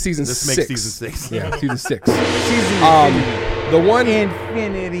 this would be season This 6. makes season 6. Yeah, season 6. Season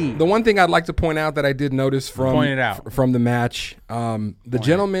The one thing I'd like to point out that I did notice Point it out. from the match, the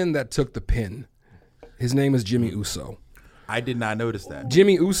gentleman that took the pin, his name is Jimmy Uso. I did not notice that.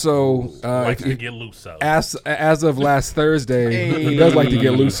 Jimmy Uso, Likes to get loose. So. as of last Thursday, he does like to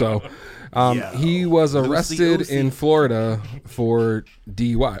get Luso. He was arrested Lucy. in Florida for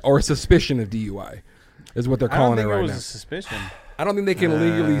DUI or suspicion of DUI, is what they're I don't calling it think right it was now. a suspicion. I don't think they can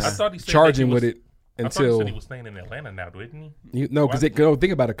legally I thought he said charge that he him with was- it I thought he until said he was staying in Atlanta now, didn't he? no, because they don't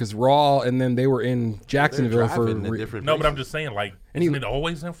think about it. Because Raw and then they were in Jacksonville for Driving to different No, but I'm places. just saying, like, And he- isn't it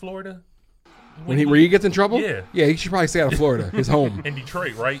always in Florida? where he gets in trouble. Yeah. he should probably stay out of Florida, his home. In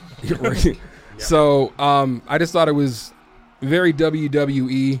Detroit, right? So I just thought it was very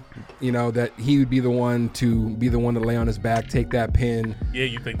WWE, that he would be the one to lay on his back, take that pin. Yeah,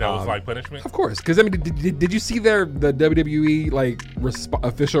 you think that was like punishment? Of course, because I mean, did you see the WWE like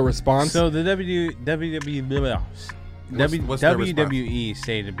official response? So the WWE What's their WWE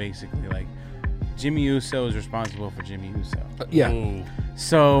stated basically like Jimmy Uso is responsible for Jimmy Uso. yeah, Ooh.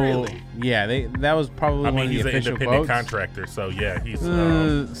 So Really? yeah, that was probably I one mean, of the he's an official independent quotes. contractor, so yeah, he's.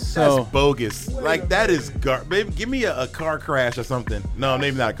 So That's bogus. Like that is baby, give me a car crash or something. No,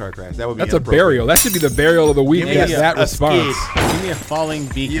 maybe not a car crash. That would be that's a inappropriate. burial. That should be the burial of the week. Give me That a response. skid. give me a falling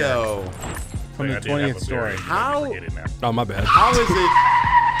beaker Yo, from the I did have a 20th story. very- How- forget it now. Oh my bad. how is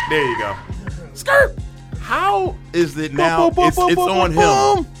it? There you go. Skirt. How is it now? It's on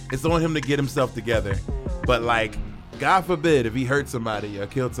him. It's on him to get himself together. But like, God forbid if he hurt somebody or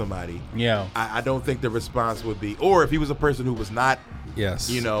killed somebody. Yo, I don't think the response would be, or if he was a person who was not, Yes.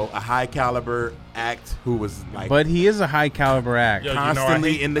 a high caliber act who was like but he is a high caliber act. Yo,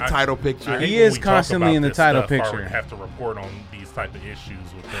 constantly in the title picture. I hate He when is we talk constantly about in the this title stuff, picture. I have to report on these type of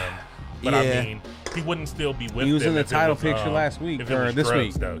issues with them. But Yeah. I mean, he wouldn't still be with He was them in the if it title was, picture last week, if it or was this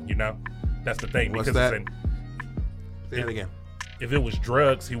drugs, week. though. That's the thing. What's because that? it's Say it again. if it was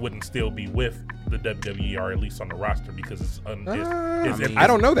drugs, he wouldn't still be with the WWE or at least on the roster because it's I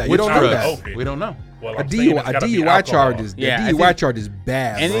don't know that. You Which don't know drugs? that. Open. We don't know. Well, A I'm saying DUI, it's a gotta be DUI alcohol. charge is Yeah, I a DUI think charge is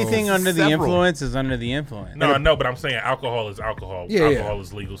bad. bro. Anything under the Several. influence is under the influence. No, I know, but I'm saying alcohol is alcohol. Yeah, yeah. Alcohol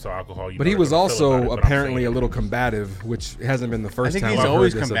is legal, so alcohol. But he was feel about also it, but I'm apparently saying a little combative, which hasn't been the first think time he's I've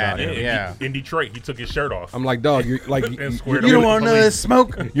always heard this about combative. him. Yeah. In Detroit, he took his shirt off. I'm like, dog, you're like And squared You up don't with want the none of police. this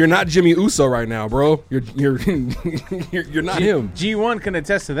smoke. you're not Jimmy Uso right now, bro. You're you're not him. G1 can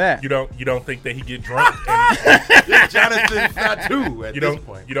attest to that. You don't think that he get drunk? And Jonathan's not too at you this don't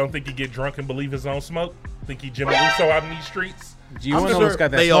point. you don't think he get drunk and believe his own smoke? Think he Jimmy Uso out in these streets? G1 I'm almost sure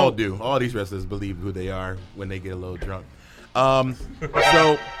got that they smoke. all do. All these wrestlers believe who they are when they get a little drunk.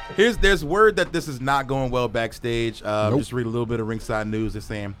 So there's word that this is not going well backstage. Just read a little bit of ringside news. They're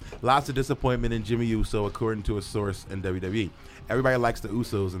saying lots of disappointment in Jimmy Uso, according to a source in WWE. Everybody likes the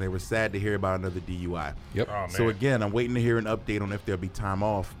Usos, and they were sad to hear about another DUI. Yep. Oh, man. So again, I'm waiting to hear an update on if there'll be time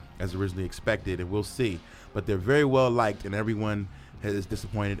off as originally expected, and we'll see. But they're very well liked, and everyone is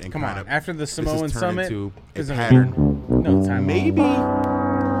disappointed. And Come kind on, of after the this Samoan has turned Summit, into a isn't it? pattern. No time. Maybe.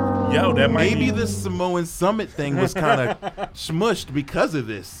 Yo, that might Maybe be, the Samoan Summit thing was kind of smushed because of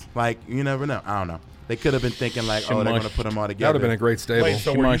this. Like, you never know. I don't know. They could have been thinking like, oh, they're going to Smushed. put them all That together. would have been a great stable. Wait,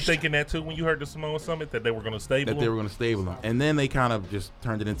 so were you Mushed. thinking that too when you heard the Samoa Summit that they were going to stable that they him? were going to stable them. And then they kind of just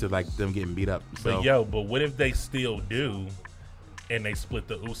turned it into like them getting beat up. So But what if they still do and they split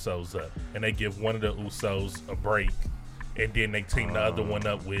the Usos up and they give one of the Usos a break and then they team the other one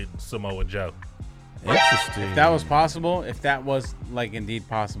up with Samoa Joe? interesting. If that was possible, if that was like indeed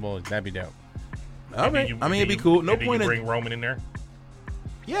possible, that'd be dope. All right. I mean, it'd be cool. No point in bring Roman in there.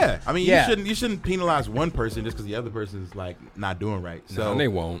 Yeah, I mean, Yeah. you shouldn't penalize one person just because the other person's like not doing right. So No, they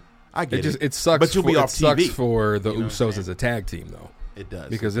won't. I get it. It sucks. But you'll be it off sucks TV. for the You know what I'm Usos saying? as a tag team, though. It does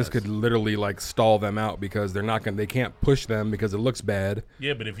Because it this does. could literally like stall them out because they can't push them because it looks bad.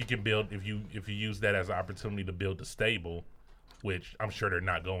 Yeah, but if you can build, if you use that as an opportunity to build the stable, which I'm sure they're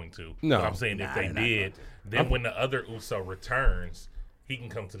not going to. No. But I'm saying if they did, then when the other Uso returns, he can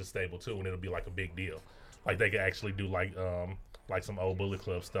come to the stable too, and it'll be like a big deal. Like they could actually do like some old Bullet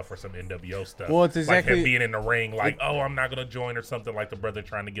Club stuff or some NWO stuff. Well, it's like exactly- him being in the ring, like, oh, I'm not gonna join or something, like the brother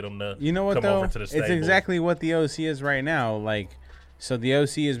trying to get him to You know what come though? over to the stable. It's exactly what the OC is right now. Like, so the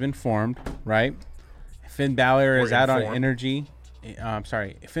OC has been formed, right? Finn Balor is We're out on informed. energy.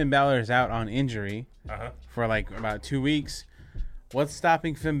 Finn Balor is out on injury Uh-huh. for like about 2 weeks. What's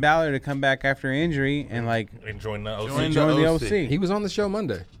stopping Finn Balor to come back after injury and like and join the OC. Join join the OC. OC? He was on the show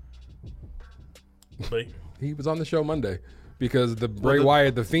Monday. But He was on the show Monday because the Bray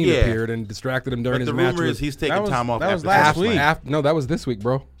Wyatt, the Fiend, yeah. appeared and distracted him during But his the match. rumor is he's taking That was- time off. that was after last SummerSlam. week. No, that was this week,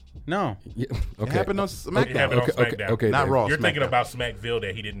 bro. No. Yeah, okay. It happened on it SmackDown. happened on Okay, okay, SmackDown. okay, Not Dave. Raw. You're thinking SmackDown. about Smackville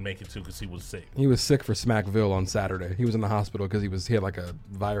that he didn't make it to because he was sick. He was sick for Smackville on Saturday. He was in the hospital because he had like a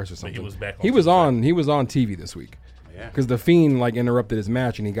virus or But something. he was back on He was Tuesday. on TV this week. Yeah. Because the Fiend like interrupted his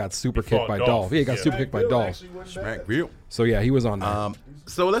match and he got super He kicked fought by Dolph. Dolph. Yeah, he got Yeah. super kicked by Dolph. SmackVille. So yeah, he was on there.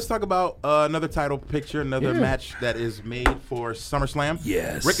 So let's talk about another title picture, another match that is made for SummerSlam.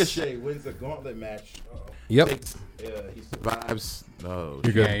 Yes. Ricochet wins the gauntlet match. Yep. He survives. Oh,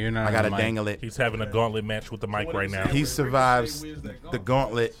 You're good. Yeah, you're not. I on gotta the mic. dangle it. He's having a gauntlet match with the mic right now. He survives the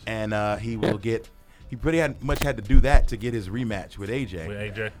gauntlet, and he will get. He pretty much had to do that to get his rematch with AJ. With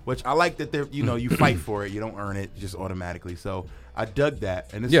AJ. Which I like that you fight for it. You don't earn it just automatically. So I dug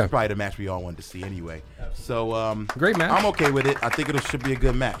that, and this Yeah. is probably the match we all wanted to see anyway. So Great match. I'm okay with it. I think it should be a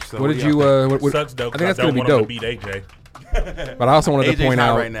good match. So What did do you? y'all think? What, Sucks though. I 'Cause think that's I don't gonna be want him to dope. beat AJ, But I also wanted AJ's to point hot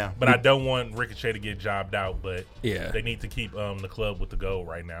out right now. but I don't want Ricochet to get jobbed out. But Yeah. they need to keep the club with the goal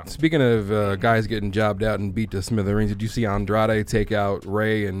right now. Speaking of guys getting jobbed out and beat to smithereens, did you see Andrade take out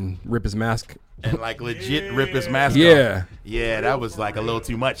Ray and rip his mask? And like legit rip his mask Yeah. off. Yeah, that was like a little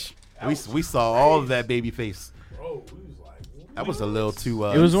too much. We saw all of that baby face. That was a little too.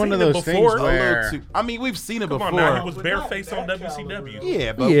 It was one of seen it those before? things a where little too. I mean, we've seen it Come before. on now, he was bareface on WCW.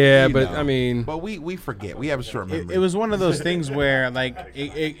 Yeah, but Yeah, you but know. I mean- but we forget. We have a short memory. it was one of those things where like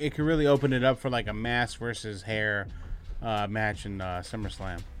it could really open it up for like a mask versus hair match in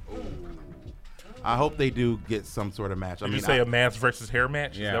SummerSlam. I hope they do get some sort of match. I Did mean, you say a mask versus hair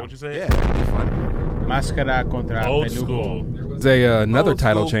match? Yeah. Is that what you said? yeah, it'd be fun. Máscara contra Old Peluco. school. There's another Old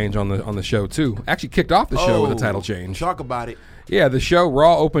title school. change on the show too. Actually kicked off the show with a title change. Talk about it. Yeah, the show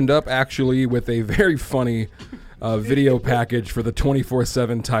Raw opened up actually with a very funny video package for the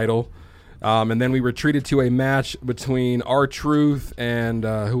 24/7 title. And then we were treated to a match between R-Truth and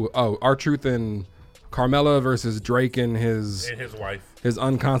R-Truth and Carmella versus Drake and his wife. his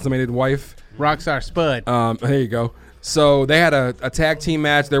unconsummated wife. Rockstar Spud. There you go. So they had a tag team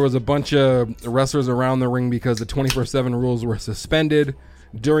match. There was a bunch of wrestlers around the ring because the 24/7 rules were suspended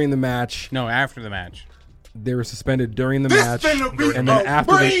during the match. No, after the match. They were suspended during the match, and then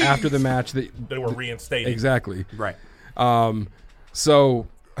after the match, They were reinstated. exactly. Right. So,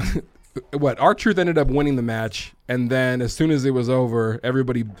 what? R-Truth ended up winning the match, and then as soon as it was over,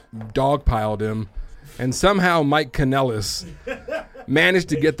 everybody dogpiled him, and somehow Mike Kanellis managed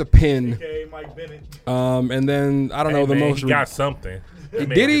to get the pin. Okay, Mike Bennett. And then I don't know the Man, most. he got something.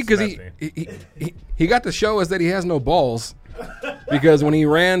 Did he? Because he got to show us that he has no balls. Because when he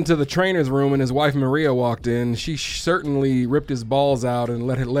ran to the trainer's room and his wife Maria walked in, she certainly ripped his balls out and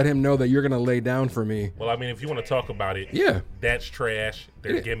let him know that you're going to lay down for me. Well, I mean, if you want to talk about it, Yeah. that's trash.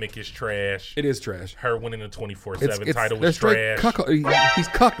 Their gimmick is trash. It is trash. Her winning the 24/7 title they're was straight trash. he's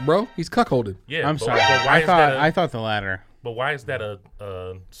cucked, bro. He's cuckolded. Yeah, I'm but, sorry. But why I thought the latter. But why is that a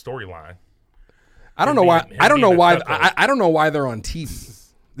storyline? I don't Him know why. being- I don't him know being a why. cuckold. I don't know why they're on TV.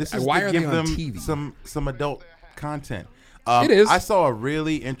 This is Why to are they give on them TV? some adult content. It is. I saw a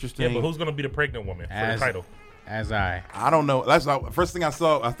really Yeah, interesting. but who's going to be the pregnant woman for the As title? I don't know. That's the first thing I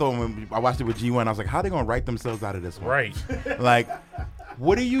saw. I thought when I watched it with G1, I was like, "How are they going to write themselves out of this one?" Right. Like,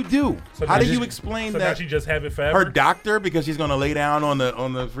 what do you do? So How now do she- you explain so now that she just have it forever? her doctor because she's going to lay down on the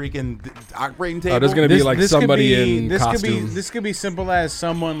freaking operating table? there's gonna be like somebody in this costume. This could be simple as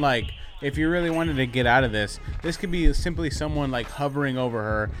someone like if you really wanted to get out of this could be simply someone like hovering over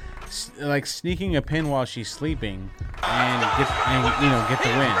her, like sneaking a pin while she's sleeping, and get the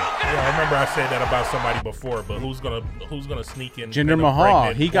win. Yeah, I remember I said that about somebody before, but who's gonna sneak in? Jinder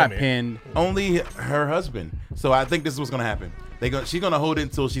Mahal, he got pinned. Only her husband. So I think this is what's gonna happen. She's gonna hold it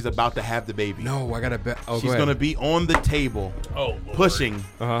until she's about to have the baby. No, I gotta bet. Oh, she's gonna be on the table, pushing,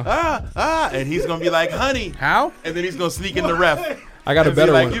 and he's gonna be like, "Honey, how?" And then he's gonna sneak in the ref. I got a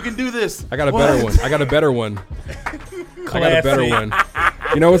better one. You can do this. I got a better one. I got a better one.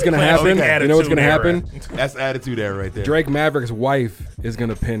 You know what's gonna happen? You know what's gonna happen? That's attitude era right there. Drake Maverick's wife is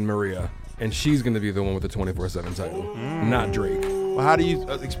gonna pin Maria, and she's gonna be the one with the 24/7 title, not Drake. Well, how do you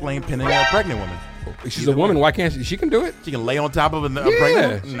explain pinning a pregnant woman? She's a woman. Why can't she? She can do it. She can lay on top of a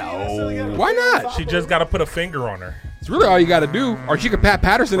pregnant woman? No. Why not? She just got to put a finger on her. It's really all you got to do. Or she could Pat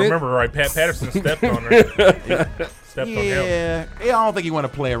Patterson it. Remember, right? Pat Patterson stepped on her. Stepped on him. I don't think you want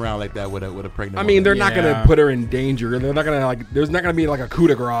to play around like that with a pregnant woman. I mean, they're not going to put her in danger. They're not going to there's not going to be like a coup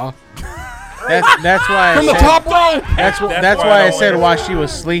de grace. That's why from the top rope. That's why I said while she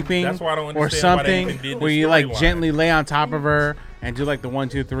was sleeping or something, where you like gently lay on top of her and do like the 1,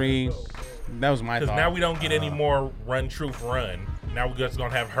 2, 3. That was my thought. Because now we don't get any more Run Truth Run. Now we're just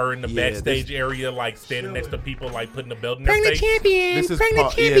gonna have her in the backstage area, like standing next to people, like putting the belt in their face. This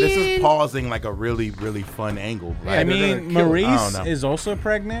is pausing like a really, really fun angle. Right? I mean, Maurice is also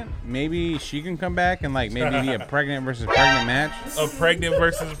pregnant. Maybe she can come back and like maybe be a pregnant versus pregnant match. A pregnant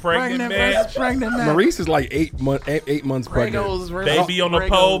versus pregnant match. Maurice is like 8 months pregnant. Baby on the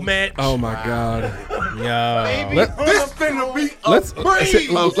pole match. Oh my God. Yo. Let's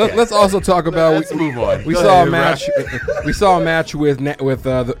also talk about. Let's move on. We saw a match. We saw a match with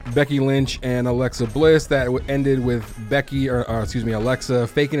Becky Lynch and Alexa Bliss that ended with Alexa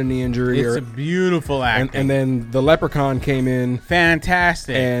faking a knee injury. It's a beautiful act. And then the Leprechaun came in,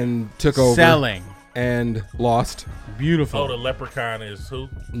 fantastic, and took over, selling, and lost. Beautiful. Oh, the Leprechaun is who?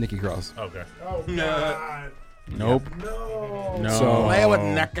 Nikki Cross. Okay. Oh God. Nope. No. So,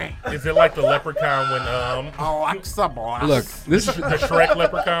 is it like the Leprechaun when look, this is the Shrek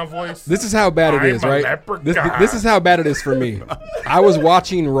Leprechaun voice? This is how bad it is, right? This is how bad it is for me. I was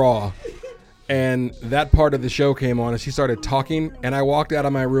watching Raw, and that part of the show came on, and she started talking, and I walked out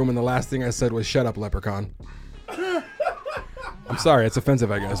of my room, and the last thing I said was, "Shut up, Leprechaun." I'm sorry, it's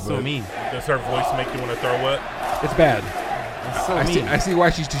offensive, I guess. So mean. Does her voice make you want to throw up? It's bad. It's so mean. I see why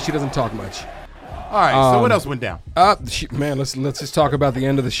she doesn't talk much. All right, so what else went down? Man, let's just talk about the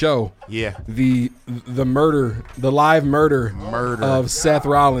end of the show. Yeah. The murder, the live murder of Seth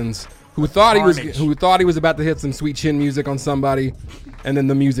Rollins, who thought he was about to hit some sweet chin music on somebody, and then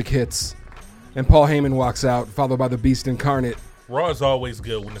the music hits, and Paul Heyman walks out, followed by the Beast Incarnate. Raw is always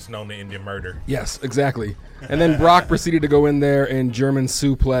good when it's known to end in murder. Yes, exactly. And then Brock proceeded to go in there and German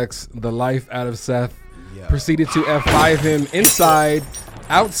suplex the life out of Seth. Yeah. Proceeded to F5 him inside.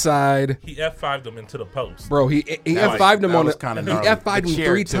 Outside, he F5'd him into the post. Bro, he F5'd him on the. He F5'd him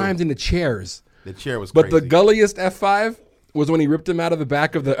 3 times in the chairs. The chair was crazy. But the gulliest F5 was when he ripped him out of the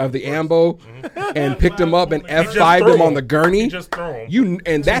back of the ambo and picked him up and F5'd him on the gurney. He just threw him.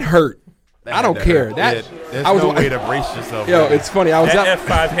 And that hurt. I don't care. There's no way to brace yourself. Yo, it's funny. I was that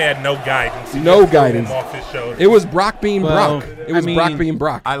F5 had no guidance. No guidance. Off his shoulder. It was Brock being Brock. It was Brock being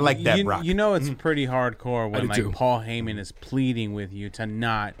Brock. I like that Brock. You know, it's pretty hardcore when like Paul Heyman is pleading with you to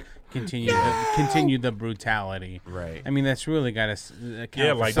not continue the brutality. Right. I mean, that's really got to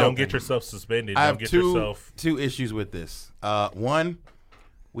count for something. Don't get yourself suspended. I have two issues with this. One,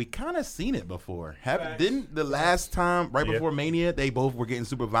 we kind of seen it before. Didn't the last time, right before Mania, they both were getting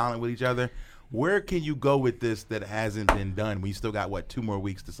super violent with each other? Where can you go with this that hasn't been done? We still got, 2 more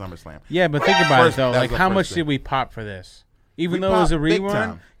weeks to SummerSlam? Yeah, but think about it, though. Like, how much did we pop for this? Even though it was a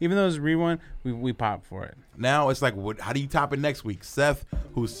rerun, we popped for it. Now it's like, how do you top it next week? Seth,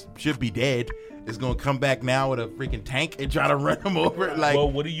 who should be dead, is going to come back now with a freaking tank and try to run him over. Like,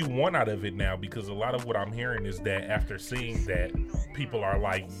 well, what do you want out of it now? Because a lot of what I'm hearing is that after seeing that, people are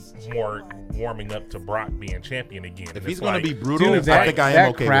like more warming up to Brock being champion again. If he's going to be brutal, I think I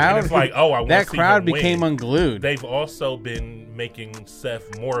am okay crowd, with it. It's like, I want that to see crowd him became win. unglued. They've also been making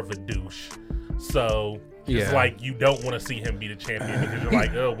Seth more of a douche. So it's like you don't want to see him be the champion because you're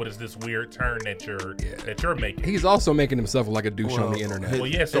like, oh, what is this weird turn that you're making? He's also making himself like a douche on the internet. Well,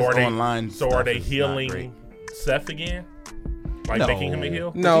 yeah. So are they healing Seth again? Like making him a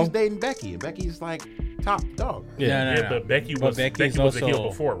heel? No, he's dating Becky, and Becky's like top dog. Yeah, but Becky was a heel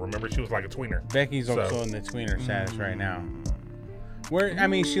before. Remember, she was like a tweener. Becky's also in the tweener status right now. Where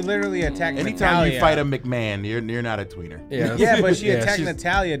she literally attacked Anytime Natalya. you fight a McMahon, you're not a tweener. Yeah, but she attacked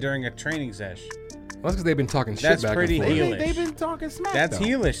Natalya during a training session. That's because they've been talking shit That's back pretty and forth. heelish. They've been talking smack. That's though.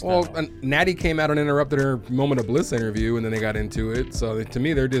 heelish, Well, though. Natty came out and interrupted her Moment of Bliss interview, and then they got into it. So to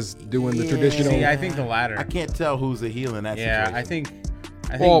me, they're just doing the traditional. See, I think the latter. I can't tell who's a heel in that Yeah, situation. I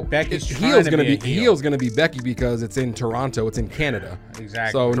think Becky's trying to be a heel. Heel's gonna be Becky because it's in Toronto, it's in Canada.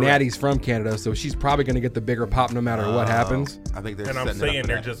 Exactly. So Correct. Natty's from Canada, so she's probably gonna get the bigger pop no matter what happens. I think they're And I'm setting it up saying for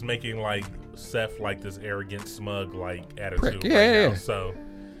they're that. just making like Seth like this arrogant, smug like attitude Prick. right Yeah. now. So,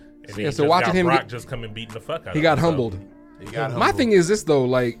 and Yeah, he so just watching got him Brock get- just come and beating the fuck out He of got him. humbled. He got My humbled. thing is this though,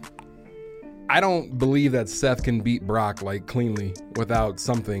 like, I don't believe that Seth can beat Brock like cleanly without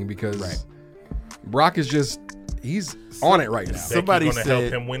something because Right. Brock is just he's on it right now. Becky Somebody gonna help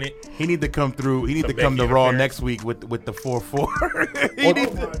said him win it. he need to come through. He need Some to come to Becky Raw interference. next week with the 4-4. He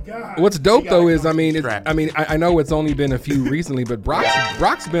needs to- What's dope though is come strapped. I know it's only been a few recently, but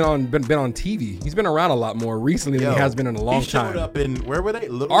Brock's been on TV. He's been around a lot more recently than Yo, he has been in a long he showed time. up in where were they?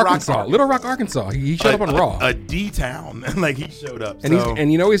 Little Rock, Arkansas. He showed up on Raw. A D town. Like he showed up. And so,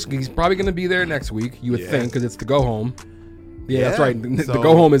 he's probably going to be there next week. You would Yeah. think because it's the go home. Yeah, that's right. The So-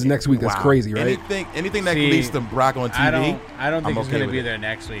 go home is next week. That's wow. crazy, right? Anything that See, leads to Brock on TV. I don't think I'm he's okay going to with be it. there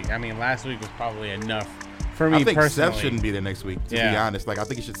next week. I mean, last week was probably enough for me I think personally. Seth shouldn't be there next week. To be Yeah. honest, like I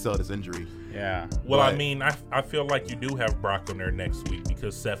think he should sell this injury. Yeah. Well, I But- mean, I feel like you do have Brock on there next week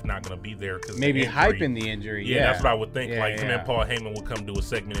because Seth's not going to be there. Cause Maybe the injury. hyping the injury. Yeah, Yeah, that's what I would think. Yeah, like him yeah. and Paul Heyman would come do a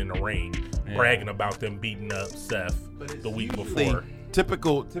segment in the ring, bragging about them beating up Seth the week before.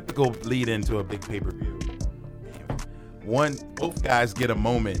 Typical lead into a big pay-per-view. Both guys get a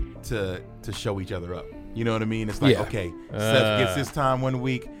moment to show each other up. You know what I mean? It's like, Yeah. okay, Seth gets his time one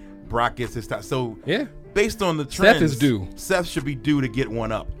week, Brock gets his time. So Yeah. based on the trends, Seth is due. Seth should be due to get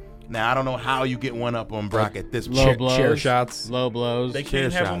one up. Now I don't know how you get one up on Brock at this Low point. blows. chair shots. Low blows. They Chair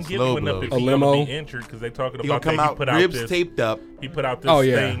can't have him shots, give low one up blows. if A he's limo. going to be injured because they're talking He gonna about come that. out ribs taped up. He put out this Oh,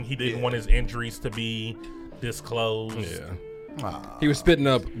 yeah. thing. He didn't want his injuries to be disclosed. Yeah. He was spitting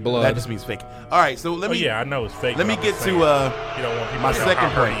up blood. That just means fake. All right, so let Oh, me yeah, I know it's fake. let but me I'm get just to saying, you don't want people my to know second how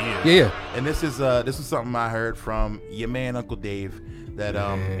hurt point. he is. yeah. And this is something I heard from your man Uncle Dave that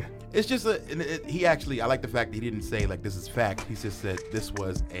it's just he actually I like the fact that he didn't say like this is fact. He just said this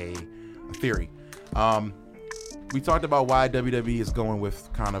was a theory. We talked about why WWE is going with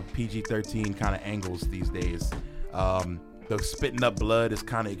kind of PG-13 kind of angles these days. The spitting up blood is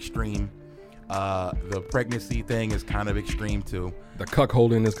kind of extreme. The pregnancy thing is kind of extreme too. The cuck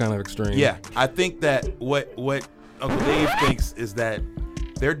holding is kind of extreme. Yeah, I think that what Uncle Dave thinks is that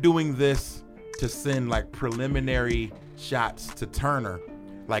they're doing this to send like preliminary shots to Turner,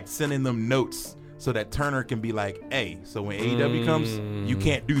 like sending them notes so that Turner can be like, hey, so when AEW comes, you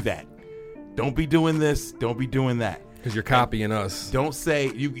can't do that. Don't be doing this. Don't be doing that. Because you're copying us. Don't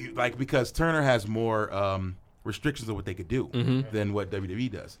say you like because Turner has more restrictions of what they could do than what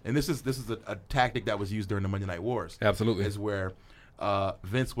WWE does. And this is a tactic that was used during the Monday Night Wars. Absolutely. Is where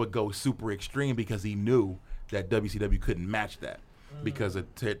Vince would go super extreme because he knew that WCW couldn't match that because of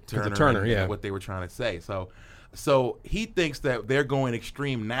Turner, and yeah. what they were trying to say. So he thinks that they're going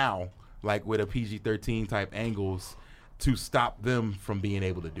extreme now, like with a PG-13 type angles, to stop them from being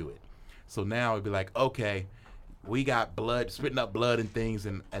able to do it. So now it'd be like, okay, we got blood, spitting up blood and things,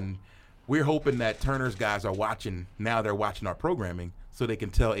 and we're hoping that Turner's guys are watching. Now they're watching our programming so they can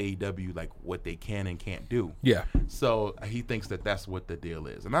tell AEW like what they can and can't do. Yeah. So he thinks that that's what the deal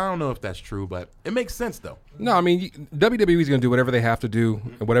is. And I don't know if that's true, but it makes sense though. No, I mean, WWE is going to do whatever they have to do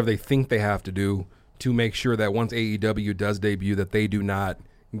and whatever they think they have to do to make sure that once AEW does debut that they do not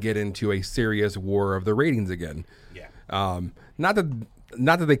get into a serious war of the ratings again. Yeah. Not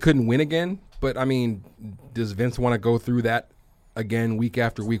that they couldn't win again, but I mean, does Vince want to go through that again week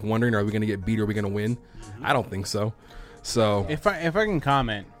after week wondering, are we going to get beat or are we going to win? I don't think so. So If I can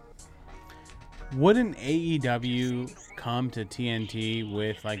comment, wouldn't AEW come to TNT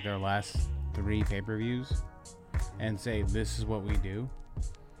with like their last 3 pay-per-views and say this is what we do?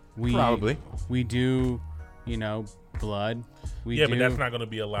 Probably. We do, blood. Yeah, but that's not going to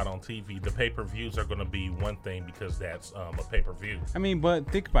be allowed on TV. The pay-per-views are going to be one thing because that's a pay-per-view. I mean, but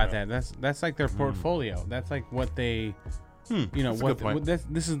think about that. That's like their portfolio. That's like what they, That's a good point.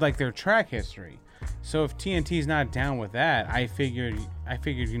 this is like their track history. So if TNT's not down with that, I figured,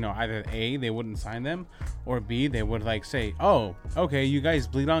 either A, they wouldn't sign them, or B, they would like say, oh, okay, you guys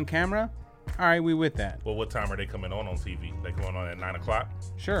bleed on camera? All right, we with that. Well, what time are they coming on TV? They coming on at 9 o'clock?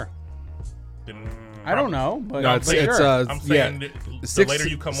 Sure. Then I don't know, but no, but it's sure. I'm saying that the later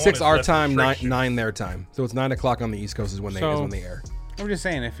you come on, 6 it's our less time, restriction. 9 their time. So it's 9 o'clock on the East Coast is when they air. I'm just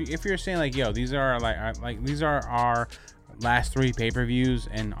saying, if you're saying like, yo, these are like these are our last 3 pay-per-views,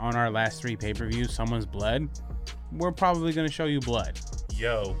 and on our last 3 pay-per-views, someone's blood, we're probably gonna show you blood.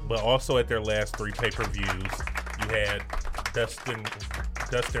 Yo, but also at their last 3 pay-per-views, you had Dustin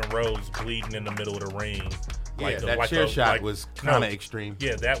Rhodes bleeding in the middle of the ring. Yeah, that chair shot was kind of extreme.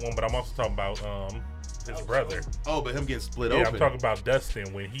 Yeah, that one. But I'm also talking about his brother. Oh, but him getting split open. Yeah, I'm talking about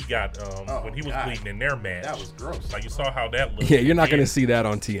Dustin when he got when he was bleeding in their match. That was gross. Like you saw how that looked. Yeah, you're not going to see that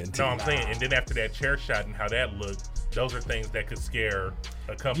on TNT. No, I'm saying, and then after that chair shot and how that looked, those are things that could scare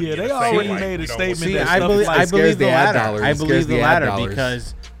a company. Yeah, they already made a statement. See, that I believe the latter. I believe the latter dollars.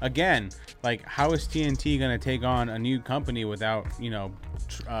 because again, like, how is TNT going to take on a new company without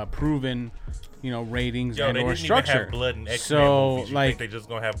proven ratings and or structure? Even have blood in X-Men so movies. You like think they just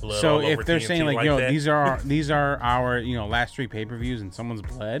gonna have blood. So all if over they're TNT saying like that? these are our last 3 pay-per-views and someone's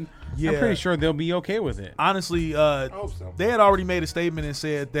bled, I'm pretty sure they'll be okay with it. Honestly, they had already made a statement and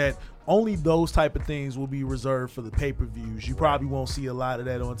said that only those type of things will be reserved for the pay-per-views. You probably won't see a lot of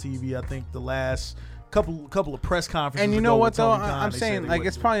that on TV. I think the last couple of press conferences. And you know what though? I'm saying like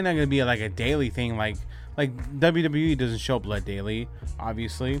it's probably not going to be like a daily thing. Like WWE doesn't show blood daily,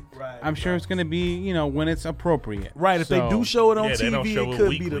 obviously. Right, I'm sure it's going to be when it's appropriate. Right. If they do show it on TV, it could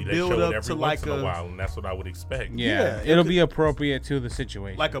weekly. be the They build show it up every to once like in a while, and that's what I would expect. Yeah, it'll be appropriate to the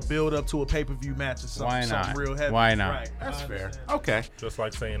situation. Like a build up to a pay-per-view match or something. Why not? Something real heavy. Why not? Right. That's fair. Okay. Just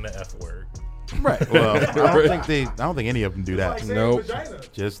like saying the F word. Right. Well, I don't think any of them do that. Nope.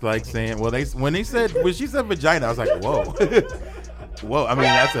 Just like saying, when she said vagina, I was like, whoa, whoa. I mean,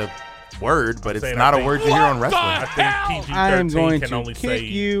 that's a word, but it's not a word you hear on wrestling. I think PG-13 I'm going can to only kick say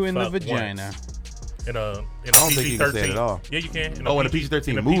you in the fuck vagina. Once. In a I don't think you can say it at all. Yeah, you can. In a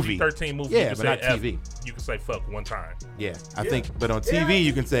PG-13 movie. PG-13 movie. Yeah, but not TV. You can say fuck one time. Yeah, I think. But on TV,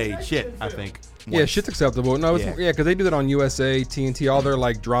 you can say shit. I think. Yeah, shit's acceptable. No, it's, because they do that on USA, TNT, all their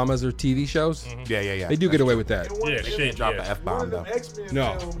like dramas or TV shows. Mm-hmm. Yeah. They do get away with that. Yeah, shit. Drop the F-bomb though.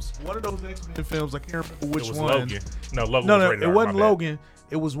 One of those X-Men films, I can't remember which one. Logan. No, Logan. No, it wasn't Logan.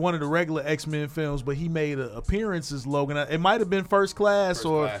 It was one of the regular X-Men films, but he made an appearance as Logan. It might have been First Class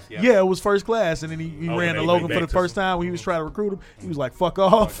it was First Class, and then he ran to Logan for the first time when he was trying to recruit him. He was like, "Fuck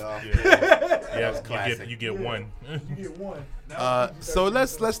off." Yeah, you get one. You get one. So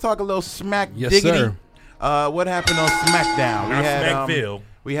let's talk a little smack Yes, diggity. sir. What happened on SmackDown?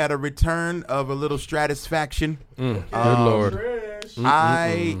 We had a return of a little Stratusfaction. Good Lord.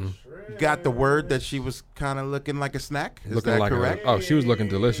 I got the word that she was kind of looking like a snack. Is looking that like correct? She was looking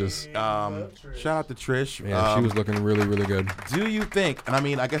delicious. Shout out to Trish. Yeah, she was looking really, really good. Do you think? And I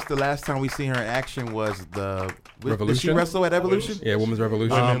mean, I guess the last time we seen her in action was the Revolution. Did she wrestle at Evolution? Yeah, Women's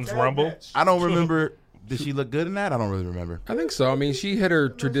Revolution. Women's Rumble. I don't remember. Did she look good in that? I don't really remember. I think so. I mean, she hit her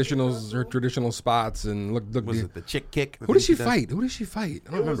traditional spots and looked. Was it the chick kick? Who did she fight?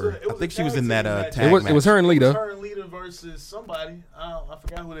 I don't remember. I think she was in that tag match. It was her and Lita. It was her and Lita versus somebody. I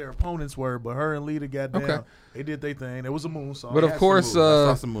forgot who their opponents were, but her and Lita got down. Okay. They did their thing. It was a moonsault. But of course, I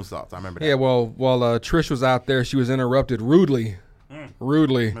saw some moonsaults. I remember that. Yeah, while Trish was out there, she was interrupted rudely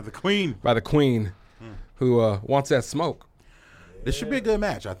By the Queen, who wants that smoke. This should be a good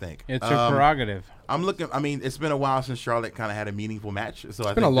match, I think. It's her prerogative. I'm looking. I mean, it's been a while since Charlotte kind of had a meaningful match. So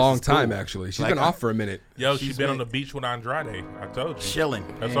It's been a long time, actually. She's been off for a minute. Yo, she's been on the beach with Andrade. I told you. Chilling.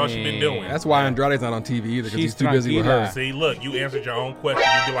 That's all she's been doing. That's why Andrade's not on TV either, because he's too busy with her. See, look, you answered your own question.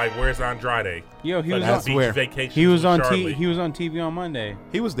 You'd be like, "Where's Andrade?" Yo, he was That's on where vacation. he was on Charlotte. he was on TV on Monday.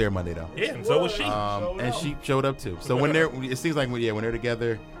 He was there Monday though. Yeah, and so was she. And she showed up too. So when it seems like when they're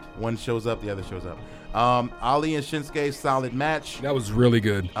together, one shows up, the other shows up. Ali and Shinsuke, solid match. That was really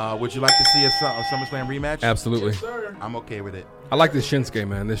good. Would you like to see a SummerSlam rematch? Absolutely. I'm okay with it. I like this Shinsuke,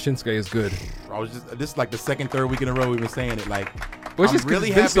 man. This Shinsuke is good. This is like the third week in a row we've been saying it. Like, Well, it's I'm just 'cause really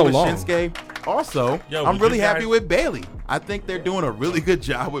it's been happy so with long. Shinsuke. Also, Yo, I'm would really you happy guys- with Bayley. I think they're doing a really good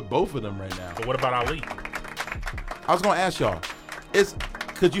job with both of them right now. But what about Ali? I was gonna ask y'all,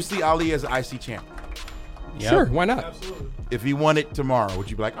 could you see Ali as an IC champ? Yep. Sure, why not? Absolutely. If he won it tomorrow, would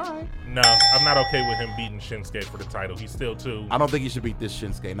you be like, all right? No, I'm not okay with him beating Shinsuke for the title. He's still too. I don't think he should beat this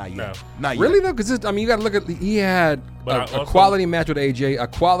Shinsuke. Not yet. No. Not yet. Really though, because I mean, you got to look at he had But I a also- quality match with AJ, a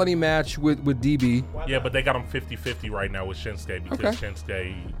quality match with DB. Yeah, but they got him 50-50 right now with Shinsuke because Okay.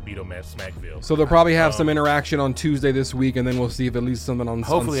 Shinsuke beat him at Smackville. So they'll probably have some interaction on Tuesday this week, and then we'll see if at least something on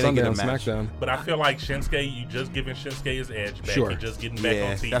Hopefully they Sunday get a on match. SmackDown. But I feel like Shinsuke, you just giving Shinsuke his edge back. Sure. He just getting back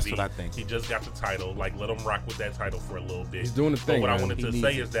Yeah, on TV. that's what I think. He just got the title. Like, let him rock with that title for a little bit. He's doing the But thing, what I man. wanted He to needs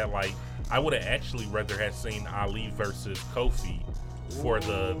say it. is that, like, I would have actually rather had seen Ali versus Kofi for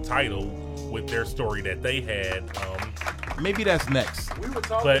the title with their story that they had. Maybe that's next. We were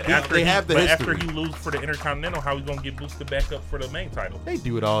talking. But after they have the after history. he lose for the Intercontinental, how he gonna get boosted back up for the main title? They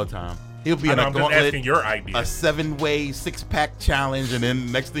do it all the time. He'll be I in know, a I'm just gauntlet, asking your idea. a 7-way 6-pack challenge, and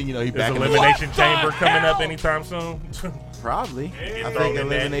then next thing you know, he's Is back in the Elimination Chamber coming up anytime soon? Probably. Yeah, I throw think him in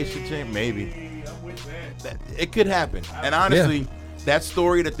there. elimination chamber, maybe. It could happen. And honestly, that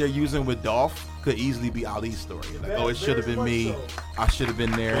story that they're using with Dolph could easily be Ali's story. Like, oh, it should have been me. I should have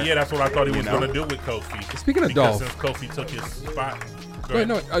been there. Well, yeah, that's what I thought he was You know? going to do with Kofi. Speaking of because Dolph. since Kofi took his spot. Go Wait,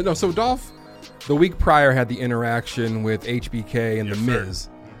 ahead. no. So Dolph, the week prior, had the interaction with HBK and Yes, The sir. Miz,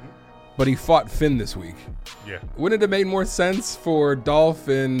 but he fought Finn this week. Yeah. Wouldn't it have made more sense for Dolph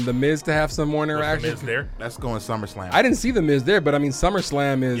and The Miz to have some more Was the interaction? Miz there? That's going SummerSlam. I didn't see The Miz there, but I mean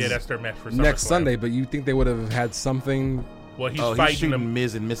SummerSlam is Yeah, that's their match for next SummerSlam. Sunday. But you think they would have had something? Well, he's he's fighting shooting them.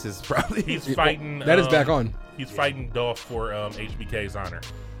 Miz and Mrs. probably. He's fighting. That is back on. He's fighting Dolph for HBK's honor.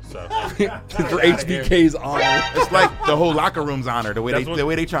 So For HBK's honor. It's like the whole locker room's honor. The way That's the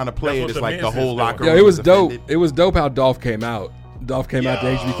way they trying to play that's it what is the like Miz the is whole doing. locker Yo, room. it was is dope. offended. It was dope how Dolph came out. Dolph came out to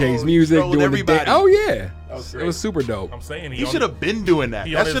HBK's music, trolled doing everybody. the oh yeah, was it great. was super dope. I'm saying He should have been doing that.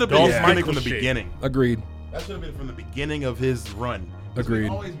 he That on his should have been Dolph his gimmick Michaels from the shit. beginning. Agreed. That should have been from the beginning of his run. Agreed.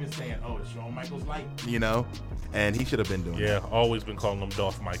 We've always been saying, "Oh, it's Shawn Michaels light," you know, and he should have been doing. Yeah, always been calling him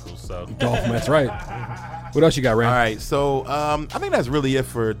Dolph Michaels. So Dolph, that's right. What else you got, Ram? All right, so I think that's really it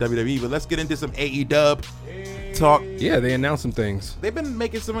for WWE. But let's get into some AEW talk. Yeah, they announced some things. They've been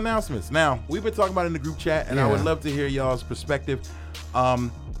making some announcements. Now we've been talking about it in the group chat, and I would Yeah. love to hear y'all's perspective.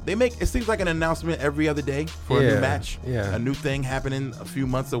 They make it seems like an announcement every other day for a Yeah, new match, yeah. a new thing happening a few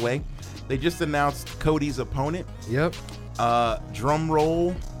months away. They just announced Cody's opponent. Yep. Drum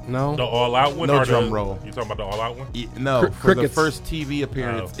roll. No. the All Out one. No or drum the, roll. You talking about the All Out one? No, for the crickets. first TV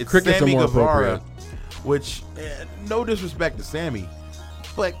appearance, Oh. it's Crickets Sammy are more Guevara, appropriate. which no disrespect to Sammy,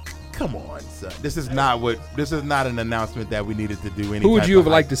 but come on, son. This is not an announcement that we needed to do. Who would you have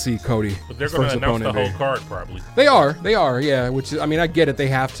liked to see Cody? But they're his going to first announce the opponent whole be? card probably. They are, yeah. Which is, I mean, I get it. They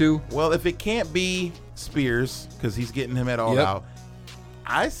have to. Well, if it can't be Spears because he's getting him at All Yep. Out,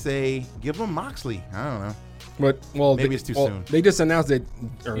 I say give him Moxley. I don't know. But well, Maybe it's too soon. They just announced that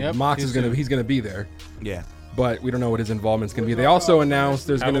Yep, Mox too is soon. he's gonna be there, Yeah. but we don't know what his involvement's gonna be. They also announced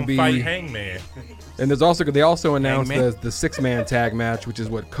there's Have gonna him be, fight Hangman. and they also announced Hangman? the 6-man tag match, which is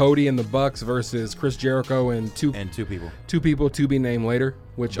what Cody and the Bucks versus Chris Jericho and two people. people to be named later.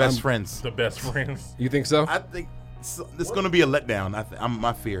 Which Best I'm- friends. The best friends. You think so? I think it's going to be a letdown. I'm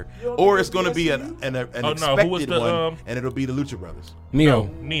my fear, or it's going to be an Oh, no, expected who was the, one, and it'll be the Lucha Brothers, Neo.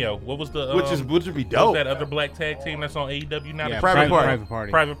 Neo. What was the which would be what was dope. that other black tag team that's on AEW now? Yeah, The Private Party. Private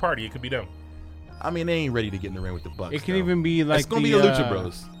Party. Private Party. It could be them. I mean, they ain't ready to get in the ring with the Bucks. It can though. even be like it's going to the, be the Lucha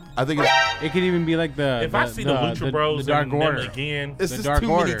Bros. I think it's, It could even be like the. If I see the Lucha Bros the Dark and them Order again, it's the just Dark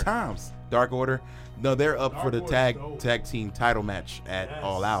too Order. many times. Dark Order. No, they're up for the tag team title match at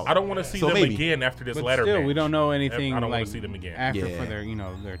All Out. I don't want to see So them maybe. again after this But ladder still, match. we don't know anything. I don't like want to see them again. after Yeah. for their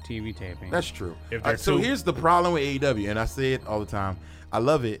their TV taping. That's true. If All right, so they're too- here's the problem with AEW, and I say it all the time. I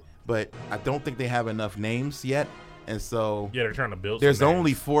love it, but I don't think they have enough names yet, and so Yeah, they're trying to build. there's some names.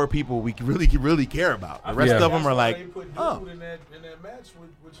 only 4 people we really care about. The rest Yeah. of them are like, They put oh, dude in that match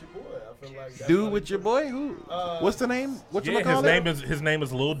with your boy. I feel like that's why dude they with your put- boy. Who? What's the name? What you Yeah, call his name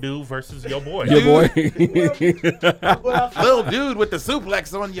is Lil Dude versus Yo Boy. Your boy. But I feel Little dude with the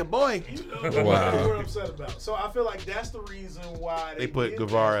suplex on your boy. Wow. What I'm upset about. So I feel like that's the reason why They put did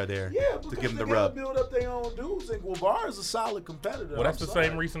Guevara that. there Yeah, to because give him the they gotta rub. build up their own dudes, and Guevara's a solid competitor. Well, that's the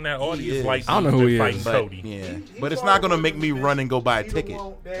same reason that audience is. likes I don't know who he fighting is. But Cody. yeah, but it's not gonna make me run and go buy a ticket.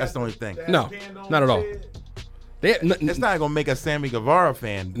 That's the only thing. No, not at all. They, It's not gonna make a Sammy Guevara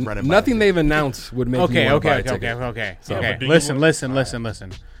fan running. nothing they've announced would make me Okay, want to buy a okay. ticket. Yeah, Okay. but do you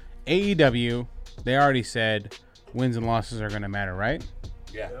Listen. AEW, they already said wins and losses are going to matter, right?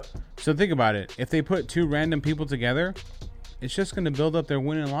 Yeah. So think about it. If they put 2 random people together, it's just going to build up their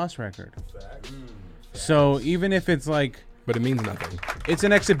win and loss record. So even if it's like But it means nothing. it's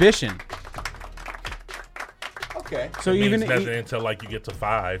an exhibition. Okay. So It means even nothing until like you get to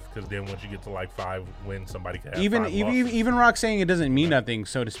 5, because then once you get to like 5 wins, somebody can have even 5 even losses. even Rock saying it doesn't mean nothing,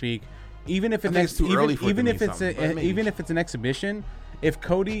 so to speak. Even if I think it's too early for it to even mean if it's something, but maybe. even if it's an exhibition, if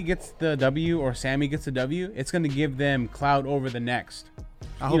Cody gets the W or Sammy gets the W, it's going to give them clout over the next.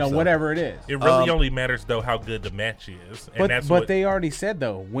 I hope so. Whatever it is. It really only matters though how good the match is, and But that's but what they already said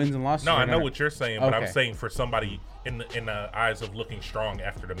though, wins and losses. No, are I know gonna- what you're saying, but I'm Okay. saying for somebody in the eyes of looking strong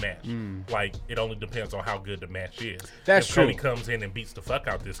after the match, like it only depends on how good the match is. That's if Cody true. comes in and beats the fuck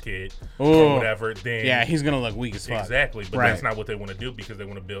out this kid Ooh. or whatever, then Yeah, he's gonna look weak as fuck. exactly. But Right. that's not what they want to do because they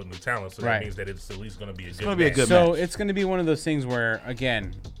want to build new talent. So Right. that means that it's at least going to be a good. gonna be a match. good So match. it's going to be one of those things where,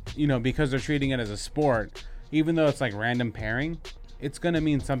 again, because they're treating it as a sport, even though it's like random pairing, it's going to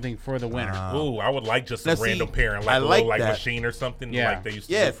mean something for the winner. Ooh, I would like just a Now, see, random pairing, I like a like little like that. machine or something. Yeah. Like they used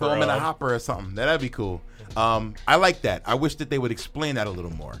to Yeah, do throw for them in a hopper or something. That'd be cool. I like that. I wish that they would explain that a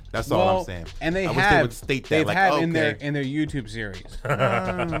little more. That's all I'm saying. And they I have, wish they would state that. they've Like, had okay. in their YouTube series,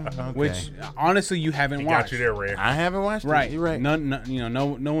 Okay. which honestly you haven't He watched. got you there, Ray. I haven't watched Right. it. You're right.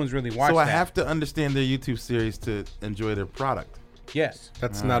 No one's really watched So I that. have to understand their YouTube series to enjoy their product. Yes.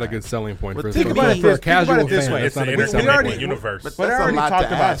 That's not a good selling point But for, think for, about it for a this- think casual about it this fan. way. That's not a It's good an selling interconnected point. universe. But But I that's a already lot talked to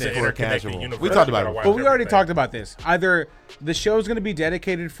about ask this. for a Interconnected casual. universe. We talked about You it. gotta But we already everything. talked about this. Either the show is going to be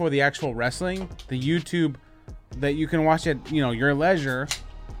dedicated for the actual wrestling, the YouTube that you can watch at your leisure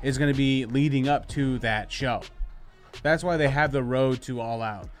is going to be leading up to that show. That's why they have the road to All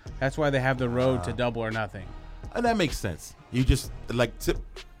Out. That's why they have the road to Double or Nothing. And that makes sense. You just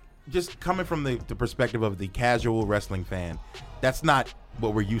just coming from the perspective of the casual wrestling fan, that's not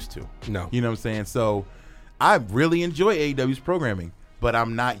what we're used to. No. You know what I'm saying? So I really enjoy AEW's programming, but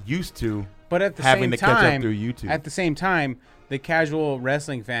I'm not used to But at the having same to catch up time, through YouTube. At the same time, the casual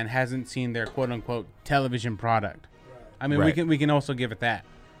wrestling fan hasn't seen their quote unquote television product. I mean, Right. we can also give it that.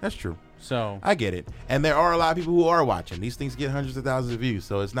 That's true. So I get it. And there are a lot of people who are watching. These things get hundreds of thousands of views.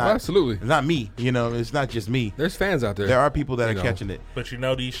 So it's not Absolutely. It's not me. It's not just me. There's fans out there. There are people that You are know. catching it. But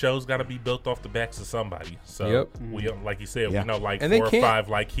these shows got to be built off the backs of somebody. So Yep. we, like you said, Yeah. we know like And they 4 or can't- 5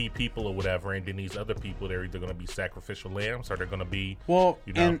 like key people or whatever, and then these other people, they're either going to be sacrificial lambs or they're going to be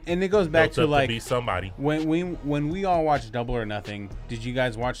and it goes back built to up like be somebody. when we all watched Double or Nothing. Did you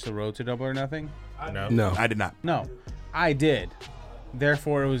guys watch the Road to Double or Nothing? No. No. I did not. No, I did.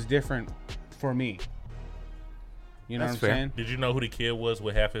 Therefore, it was different for me. You know That's what I'm fair. saying? Did you know who the kid was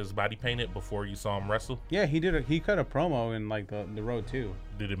with half his body painted before you saw him wrestle? Yeah, he did. He cut a promo in like the Road too.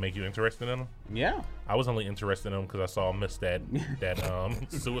 Did it make you interested in him? Yeah. I was only interested in him because I saw him miss that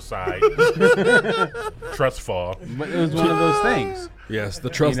suicide trust fall. But it was one of those things. Yes, the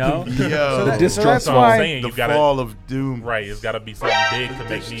trust. You know? Yo. So that's That's what I'm why. saying. The You gotta, fall of doom. right, it's got to be something big to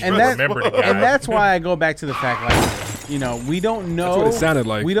make me And that- remember the guy. And that's why I go back to the fact, like, we don't know. what it sounded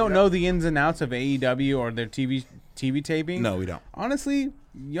like. We don't know the ins and outs of AEW or their TV taping. No, we don't. Honestly,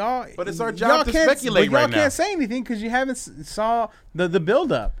 y'all. But it's our y'all job to can't- speculate but y'all right now. can't say anything because you haven't saw the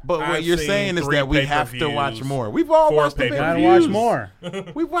build up. But what I've you're seen saying is 3 that we have to pay-per-views, watch more. We've all 4 watched the pay-per-views. Gotta pay-per-views. watch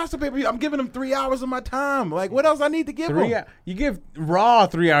more. We've watched the pay-per-view. I'm giving them 3 hours of my time. Like, what else I need to give them? You give Raw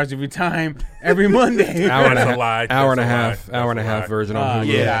 3 hours of your time every Monday. Hour and a That's a half. lie. Hour and a That's a lie. half. Hour and a That's a half lie. version on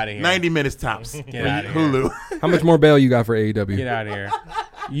Hulu. Get Yeah, outta here. 90 minutes tops. Get outta here. Hulu. How much more bail you got for AEW? Get out of here.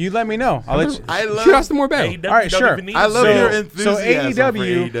 You let me know. I'll let you. I love Shoot out some more bail. AEW All right, don't sure. even need I love to your sell. enthusiasm So for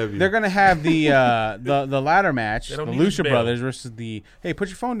AEW, AEW. they're gonna have the ladder match, They the don't need Lucha bail. Brothers versus the. Hey, put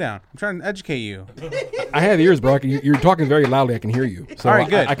your phone down. I'm trying to educate you. I have ears, bro. You're talking very loudly. I can hear you. So All right,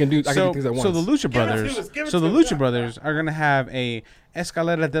 good. I can do so, things at once. So the Lucha Brothers, are gonna have a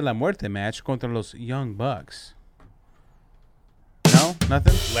Escalera de la Muerte match contra los Young Bucks. No,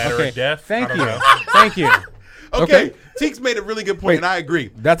 nothing. Ladder okay. of Death? Thank I you. don't know. Thank you. Okay, Teeks made a really good point, Wait. and I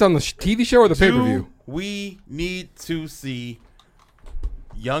agree. That's on the TV show or the pay per Do view? we need to see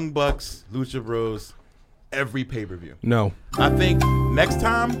Young Bucks, Lucha Bros, every pay-per-view? No, I think next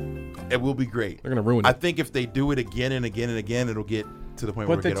time it will be great. they're gonna ruin I it. think if they do it again and again and again, it'll get to the point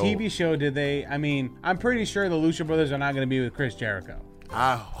But where the it get TV old. show, did they? I mean, I'm pretty sure the Lucha Brothers are not gonna be with Chris Jericho.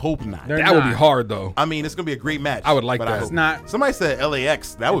 I hope not. They're That would be not. hard though. I mean, it's gonna be a great match. I would like but that. hope It's not- Somebody said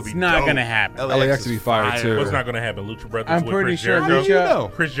LAX. That would It's be. not dope. gonna happen. LAX would be is fire, too. What's not going to happen? Lucha Brothers I'm with pretty Chris sure Jericho? How do you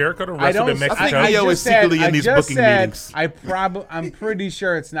know? Chris Jericho to I wrestle don't. in Mexico? think Neo is secretly in these booking meetings. I'm pretty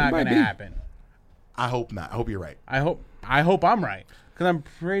sure it's not might gonna be. happen. I hope not. I hope you're right. I hope I'm right because I'm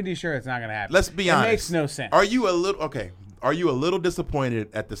pretty sure it's not gonna happen. Let's be honest. It makes no sense. Are you a little okay? Are you a little disappointed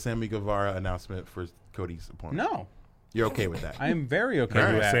at the Sammy Guevara announcement for Cody's opponent? No, You're okay with that. I am very okay Are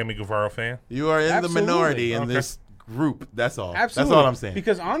with you a that. Sammy Guevara fan? You are in Absolutely. the minority in Okay. this group. That's all. Absolutely, That's all I'm saying.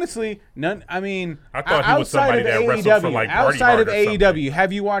 Because honestly, none. I mean, I thought he was outside somebody of that wrestled for, AEW, like, Marty outside Hart of or something. AEW,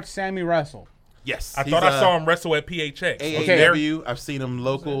 have you watched Sammy wrestle? yes, I he's, thought I saw him wrestle at PHX. AEW. I've seen him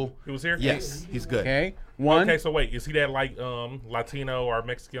local. He was here? Yes, he's good. Okay, one. Okay, so wait, is he that like Latino or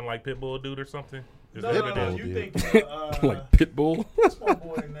Mexican like Pitbull dude or something? Is that what it is? You think Like Pitbull.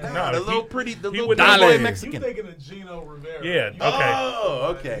 No, the he- little pretty, the he little would boy Dale. Mexican. thinking of Gino Rivera. Yeah, okay.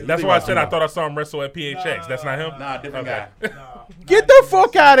 Oh, okay. That's why I said I thought I saw him wrestle at PHX. That's not him? Nah, different Okay. guy. Get the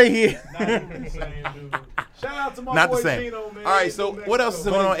fuck out of here. Not even the same, dude. Shout out to my Not boy the same. Gino, man. All right, He's so in what else is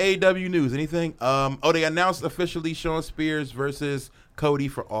Mexico. going on AEW news? Anything? They announced officially Shawn Spears versus Cody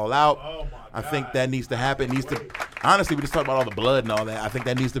for All Out. Oh, my I think God. that needs to happen. Honestly, we just talked about all the blood and all that. I think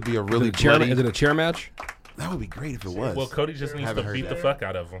that needs to be a really bloody. Is it a chair match? That would be great if it was. Well, Cody just needs Haven't to heard beat the that. fuck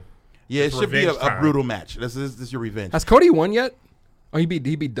out of him. Yeah, it it's should be revenge a time. brutal match. This is your revenge. Has Cody won yet? Oh, he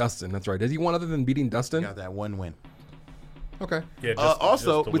beat Dustin. That's right. Does he want other than beating Dustin? Got that one win. Okay. Yeah.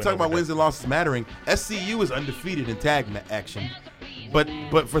 Also, just we're talking about over wins and losses mattering. SCU is undefeated in tag action, but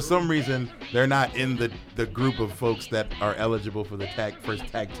for some reason they're not in the group of folks that are eligible for the first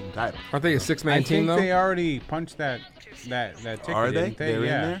tag team title. Aren't they a 6-man I team think though? they already punched that ticket. Are they? Didn't they? They're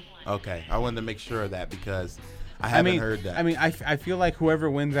Yeah. in there. Okay, I wanted to make sure of that because I haven't heard that. I mean, I feel like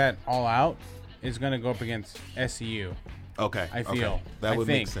whoever wins that All Out is going to go up against SCU. Okay. I feel. That I would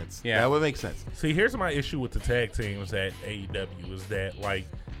make think. sense. Yeah. That would make sense. See, here's my issue with the tag teams at AEW is that, like,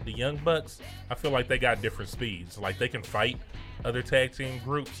 the Young Bucks, I feel like they got different speeds. Like, they can fight other tag team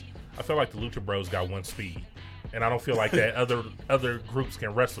groups. I feel like the Lucha Bros got one speed. And I don't feel like that other groups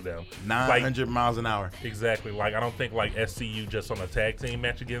can wrestle them. 900 miles an hour. Exactly. Like, I don't think, like, SCU just on a tag team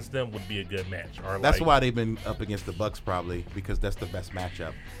match against them would be a good match. Or That's like, why they've been up against the Bucks probably, because that's the best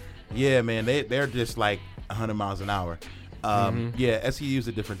matchup. Yeah, man, they're just like 100 miles an hour. Yeah, SCU is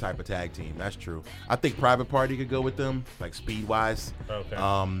a different type of tag team. That's true. I think Private Party could go with them, like speed wise.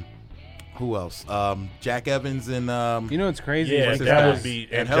 Okay. Who else? Jack Evans and You know what's crazy? Yeah, is that because would be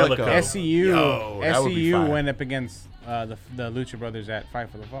Angelico. Angelico. That would be SCU fire. went up against the Lucha Brothers at Fight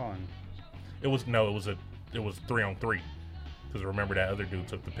for the Fallen. It was 3-on-3. Because remember that other dude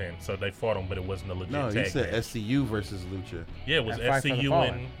took the pin, so they fought him, but it wasn't a legit No, tag you said match. SCU versus Lucha. Yeah, it was At Fight for the SCU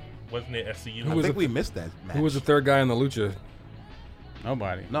Fallen. and wasn't it SCU? I think we missed that match. Who was the third guy in the Lucha?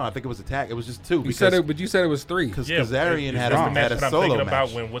 Nobody. No, I think it was a tag. It was just two. You said it was 3. Because Yeah, Kazarian had that's a the match had a that I'm solo thinking match.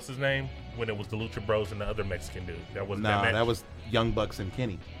 about when what's his name? When it was the Lucha Bros and the other Mexican dude. That wasn't No, that match. that was Young Bucks and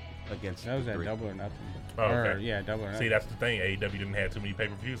Kenny against That was the at three. Double or Nothing. Oh, okay. Or, yeah, Double or Nothing. See, that's the thing. AEW didn't have too many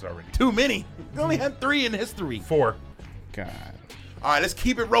pay-per-views already. Too many. They only had 3 in history. 4. God. All right, let's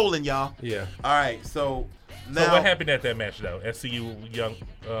keep it rolling, y'all. Yeah. All right, so now So what happened at that match though? SCU Young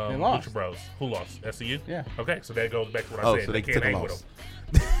lost. Lucha Bros. Who lost? SCU. Yeah. Okay, so that goes back to what I Oh, said. so they can't took a hang with loss.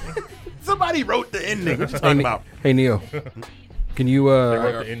 them. Somebody wrote the ending. What you talking about? Hey Neo, can you?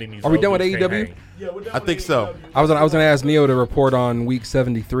 wrote the ending, these Are we done with old dudes can't AEW? hang. I think so. I was gonna ask Neo to report on week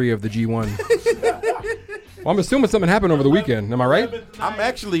 73 of the G1. Well, I'm assuming something happened over the weekend. Am I right? I'm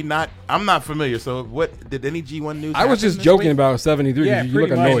actually not. I'm not familiar. So, what did any G1 news? I was happen just this joking week? about 73. Yeah, you look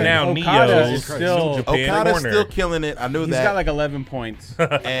pretty much. annoyed. Now Okada Neo is still- New Japan Okada's corner. still killing it. I knew He's that. got like 11 points.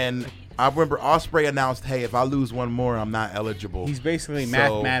 And I remember Ospreay announced, "Hey, if I lose one more, I'm not eligible." He's basically So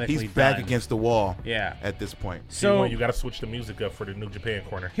mathematically he's back done. against the wall. Yeah. At this point. So you got to switch the music up for the New Japan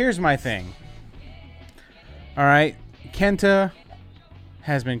corner. here's my thing. All right, Kenta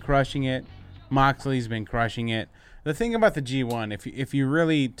has been crushing it. Moxley's been crushing it. The thing about the G1, if you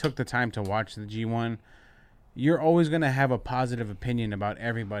really took the time to watch the G1, you're always going to have a positive opinion about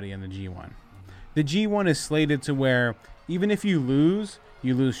everybody in the G1. The G1 is slated to where even if you lose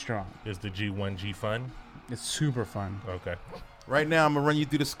strong. Is the G1 fun? It's super fun. Okay. Right now, I'm gonna run you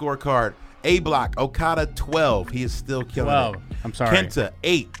through the scorecard. A block, Okada 12. He is still killing 12. it. I'm sorry. Kenta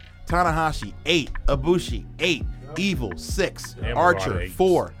 8. Tanahashi 8. Ibushi 8. Evil 6. Damn, Archer a lot of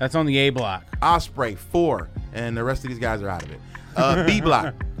 4. That's on the A block. Ospreay 4. And the rest of these guys are out of it. B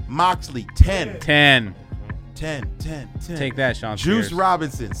block, Moxley 10. 10. 10. Take that, Sean Juice Spears.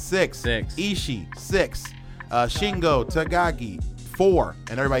 Robinson 6. 6. Ishii 6. Shingo Takagi 4.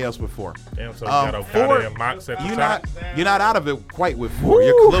 And everybody else with 4. Damn, so you got Okada 4. and Mox at the You're top. not out of it quite with 4.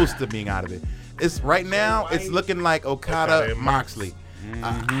 You're close to being out of it. It's right now. It's looking like Okada Okada and Mox. Moxley.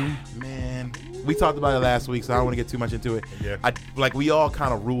 Man, we talked about it last week, so I don't want to get too much into it. Yeah. We all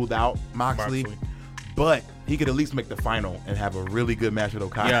kind of ruled out Moxley, Moxley. but he could at least make the final and have a really good match with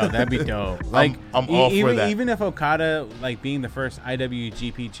Okada. Yo, that'd be dope. Like, I'm all for even, that. Even if Okada, like, being the first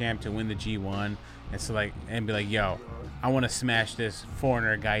IWGP champ to win the G1, it's like, and be like, yo, I want to smash this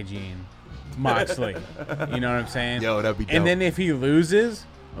foreigner Gaijin, Moxley. You know what I'm saying? Yo, that'd be dope. And then if he loses,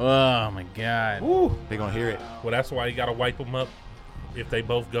 oh my God. Woo, they gonna hear it. Well, that's why you got to wipe them up if they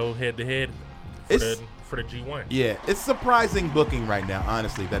both go head to head for the G1. Yeah, it's surprising booking right now,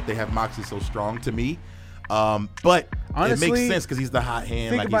 honestly, that they have Moxley so strong to me. But Honestly, it makes sense because he's the hot hand,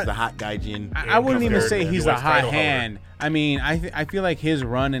 think like about- he's the hot Gaijin. I wouldn't even compared say to he's US a hot title holder. hand. I mean, I feel like his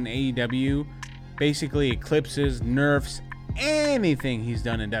run in AEW basically eclipses, nerfs anything he's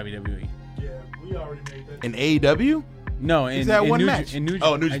done in WWE. In AEW? No, He's in had one New, match. In New,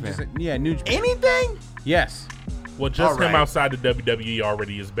 Oh, New I Japan. New Japan. Anything? Yes. Well, just All right. him outside the WWE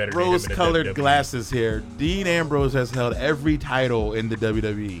already is better than him in the Rose-colored WWE. glasses here. Dean Ambrose has held every title in the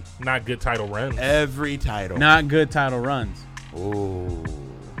WWE. Not good title runs. Every title. Not good title runs. Oh,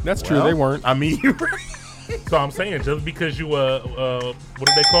 That's true. They weren't. I mean, So I'm saying, just because you what do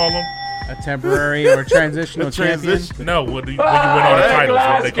they call him? A temporary or transitional champion. No, when you win all the titles,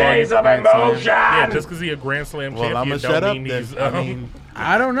 what they call you? Yeah, just because he's a Grand Slam Well, champion I'm gonna don't shut up. mean Then. he's. I mean,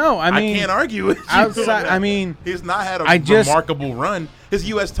 I don't know. I mean, I can't argue with you. outside. I mean, he's not had a just- remarkable run. His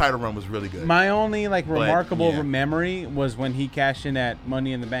U.S. title run was really good. my only remarkable yeah. memory was when he cashed in at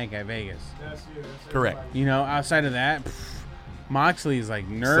Money in the Bank at Vegas. Correct. You know, outside of that, Moxley is like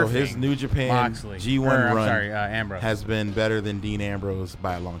nerfing. So his New Japan Moxley. G1 I'm run sorry, Ambrose. has been better than Dean Ambrose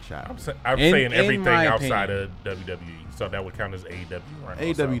by a long shot. I'm In- saying in everything my outside opinion. of WWE, so that would count as AEW. Right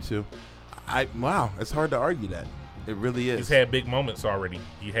AEW too. Wow, it's hard to argue that. It really is. He's had big moments already.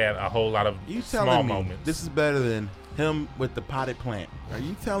 He had a whole lot of You small telling me moments. this is better than him with the potted plant? Are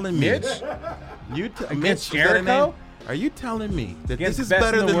you telling me? Mitch? Mitch, Against is that a Jericho? name? Are you telling me that Against this is best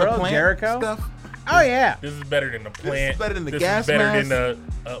better in the than world, the plant Jericho? stuff? Oh yeah. This is better than the plant. is better than the This gas is better mask. than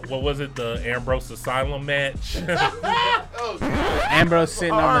the what was it? The Ambrose Asylum match. Ambrose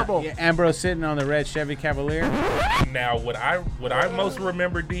sitting Horrible. on Ambrose sitting on the red Chevy Cavalier. Now, what I most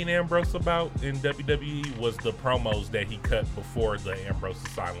remember Dean Ambrose about in WWE was the promos that he cut before the Ambrose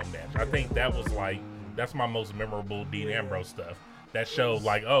Asylum match. I think that's my most memorable Dean Ambrose stuff. That showed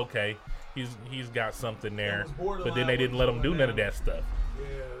like, oh, okay, he's got something there, but then they didn't let him do none of that stuff.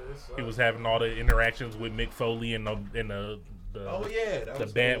 He was having all the interactions with Mick Foley and the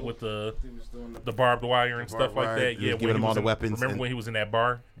bat with the barbed wire and stuff like that. He Yeah, was giving him all the weapons. Remember and- when he was in that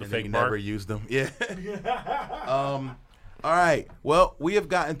bar, the and then fake he bar? never used them. Yeah. All right. Well, we have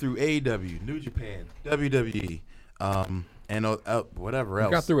gotten through AEW, New Japan, WWE, and whatever else.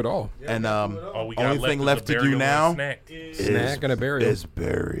 We got through it all. And All we got only thing left is to a do burial now and snack. Snack and a burial. is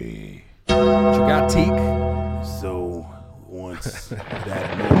bury. What you got, Teak? So once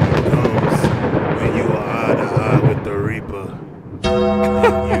that moment comes when you are eye to eye with the Reaper,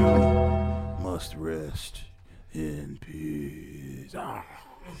 you must rest in peace. Ah.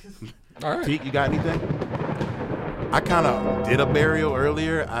 All right. Teak, you got anything? I kind of did a burial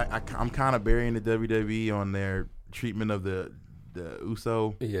earlier. I'm kind of burying the WWE on their treatment of the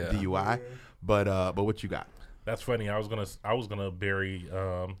USO DUI. But what you got? That's funny. I was gonna bury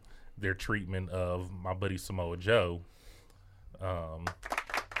their treatment of my buddy Samoa Joe.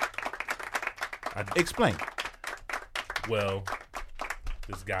 Explain. Well,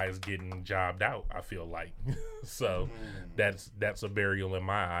 this guy is getting jobbed out, I feel like. So that's a burial in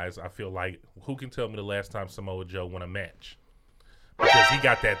my eyes. I feel like, who can tell me the last time Samoa Joe won a match? Because he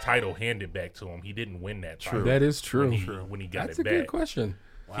got that title handed back to him. He didn't win that title. That is true. When he got That's it a back. good question.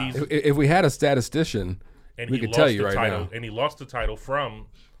 He's- If we had a statistician, and we he could lost tell you the right title, now. and he lost the title from,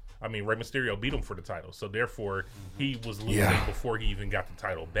 Rey Mysterio beat him for the title, so therefore he was losing before he even got the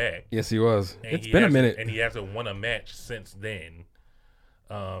title back. Yes, he was. And It's been a minute. and he hasn't won a match since then.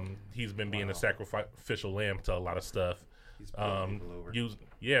 He's been being a sacrificial lamb to a lot of stuff. He's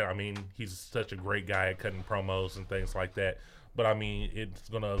he's such a great guy at cutting promos and things like that. But it's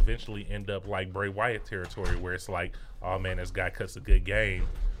gonna eventually end up like Bray Wyatt territory, where it's like, oh man, this guy cuts a good game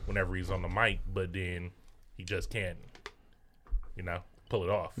whenever he's on the mic, but then he just can't, pull it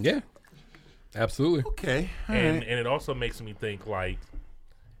off. Yeah, absolutely. Okay. And it also makes me think like,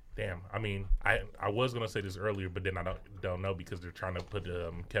 damn. I was gonna say this earlier, but then I don't know because they're trying to put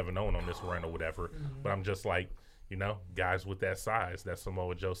Kevin Owens on this run or whatever. But I'm just like, guys with that size, that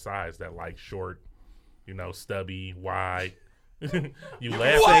Samoa Joe size, that like short, stubby, wide. You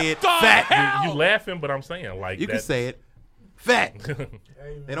laugh. Say it fat. You laughing, but I'm saying like You that. can say it fat.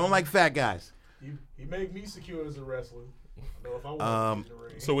 Hey, They don't like fat guys. He made me secure as a wrestler. I know if I want to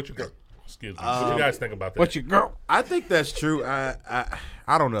ring. So what you got? Excuse me. What you guys think about that? What you girl? I think that's true.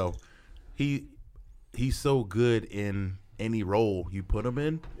 I don't know. He's so good in any role you put him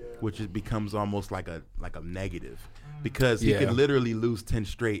in, which becomes almost like a negative, because he can literally lose 10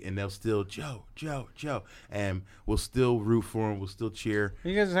 straight and they'll still Joe, and we'll still root for him. We'll still cheer.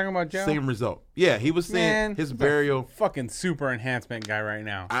 You guys are talking about Joe? Same result. Yeah, he was saying Man, his he's a burial. fucking super enhancement guy right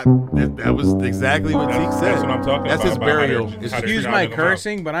now. That was exactly what Teak said. That's what I'm talking That's about. his about how burial. they're- It's how they're Excuse treating my him out.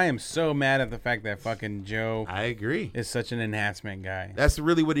 cursing, but I am so mad at the fact that fucking Joe I agree. is such an enhancement guy. That's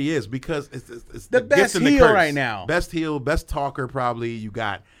really what he is, because it's The gift best and the heel curse. right now. Best heel, best talker probably you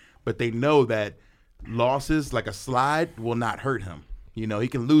got. But they know that losses, like a slide, will not hurt him. He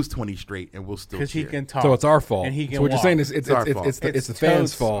can lose 20 straight and we'll still Because he cheer. can talk. So it's our fault. And he can so what walk. you're saying is it's our fault. the It's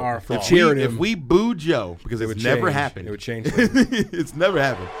fans' totes fault our for fault. cheering If him. we boo Joe, because it it's would never change. happened. It would change things. It's never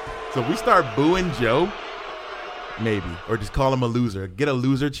happened. So if we start booing Joe, maybe, or just call him a loser, get a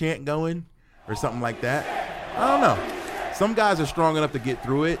loser chant going, or something like that. I don't know. Some guys are strong enough to get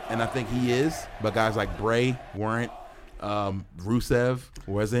through it, and I think he is. But guys like Bray weren't. Rusev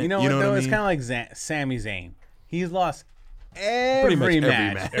wasn't. You know what, though? I It's mean? kind of like Sami Zayn. He's lost Every much every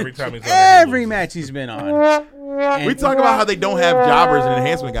match. match. Every time he's on Every match he's been on. We talk about how they don't have jobbers and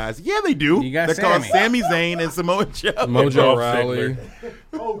enhancement guys. Yeah, they do. You got They're called Sammy. Sami Zayn and Samoa Joe. Mojo Dolph Riley.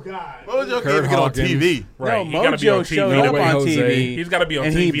 Oh God. Mojo Kurt can't get on Hawkins. TV. Right. No, He gotta be on Mojo showed TV. up Way on Jose. TV. He's got to be on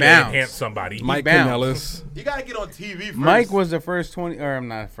and TV he to bounced. enhance somebody. Mike bounced. Pinellas. You got to get on TV first. Mike was the first 20, or I'm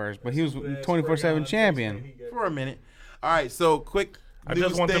not first, but he was 24/7 champion. for a minute. All right, so quick. I news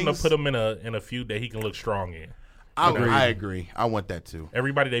just want them to things. put him in a feud that he can look strong in. I agree. I want that too.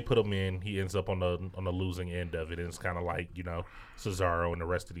 Everybody they put him in, he ends up on the losing end of it, and it's kind of like Cesaro and the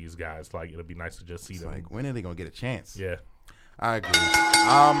rest of these guys. Like it'll be nice to just see them. Like when are they gonna get a chance? Yeah. I agree.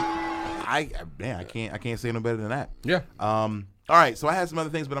 I can't say no better than that. Yeah. All right, so I had some other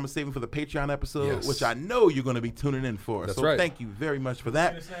things, but I'm gonna save them for the Patreon episode, Yes. which I know you're gonna be tuning in for. That's so right. thank you very much for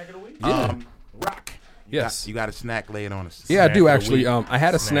that. Yeah. Rock. Yes. You got a snack, lay it on us. Yeah, I Snack do of the actually. week. I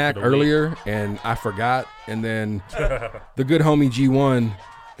had a Snack snack of the week. earlier and I forgot, and then the good homie G1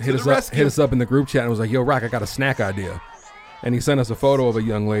 hit the rescue. us up in the group chat and was like, "Yo, Rock, I got a snack idea," and he sent us a photo of a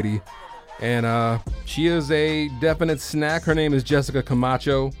young lady, and she is a definite snack. Her name is Jessica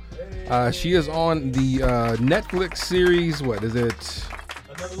Camacho. She is on the Netflix series. What is it?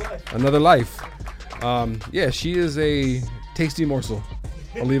 Another Life. Yeah, she is a tasty morsel.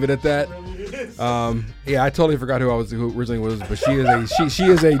 I'll leave it at that. Yeah, I totally forgot who originally was, but she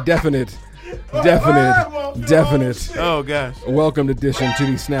is a definite Oh gosh. welcomed addition to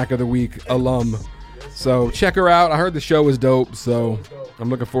the Snack of the Week alum. So check her out. I heard the show is dope, so I'm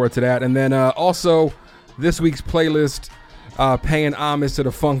looking forward to that. And then also this week's playlist, paying homage to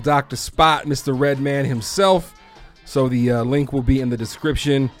the Funk Dr. Spot, Mr. Redman himself. So the link will be in the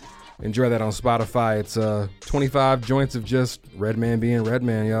description. Enjoy that on Spotify. It's 25 joints of just Redman being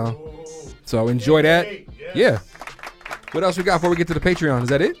Redman, y'all. So enjoy that. Yeah. What else we got before we get to the Patreon? Is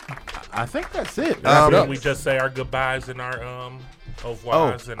that it? I think that's it. it up. We just say our goodbyes and our au Oh,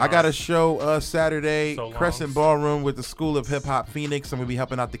 revoirs. And I got our- a show Saturday, So longs. Crescent Ballroom with the School of Hip Hop Phoenix. I'm gonna be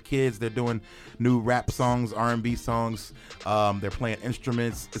helping out the kids. They're doing new rap songs, R&B songs. They're playing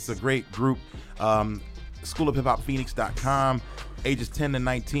instruments. It's a great group. SchoolofHipHopPhoenix.com. Ages 10 to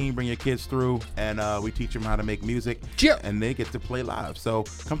 19. Bring your kids through, and we teach them how to make music. Yeah. And they get to play live. So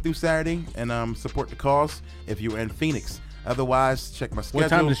come through Saturday and support the cause if you're in Phoenix. Otherwise, check my schedule. What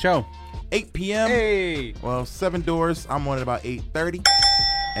time the show? 8 p.m. Hey. Well, 7 doors. I'm on at about 8:30.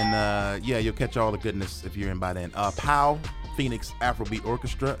 And yeah, you'll catch all the goodness if you're in by then. POW, Phoenix Afrobeat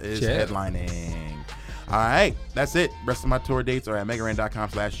Orchestra, is Yeah. headlining. All right, that's it. Rest of my tour dates are at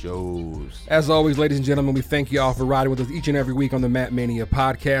megaran.com/shows. As always, ladies and gentlemen, we thank you all for riding with us each and every week on the Matt Mania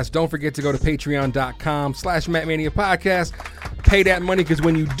Podcast. Don't forget to go to patreon.com/Matt Mania Podcast. Pay that money, because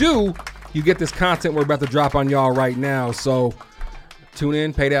when you do, you get this content we're about to drop on y'all right now. So tune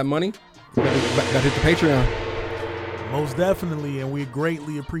in, pay that money. Gotta hit the Patreon. Most definitely, and we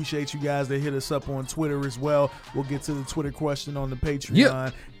greatly appreciate you guys that hit us up on Twitter as well. We'll get to the Twitter question on the Patreon.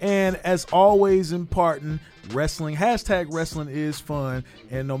 Yep. And as always in Parton, wrestling is fun.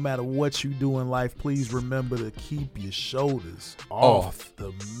 And no matter what you do in life, please remember to keep your shoulders off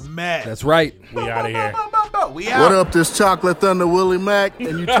the mat. That's right. We out of here. We out. What up, this Chocolate Thunder Willie Mack,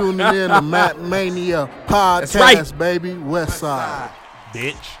 and you tuning in to Matt Mania Podcast, right. baby, West Side.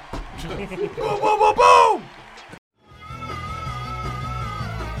 Bitch. Boom, boom, boom, boom.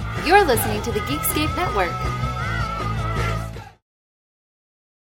 You're listening to the Geekscape Network.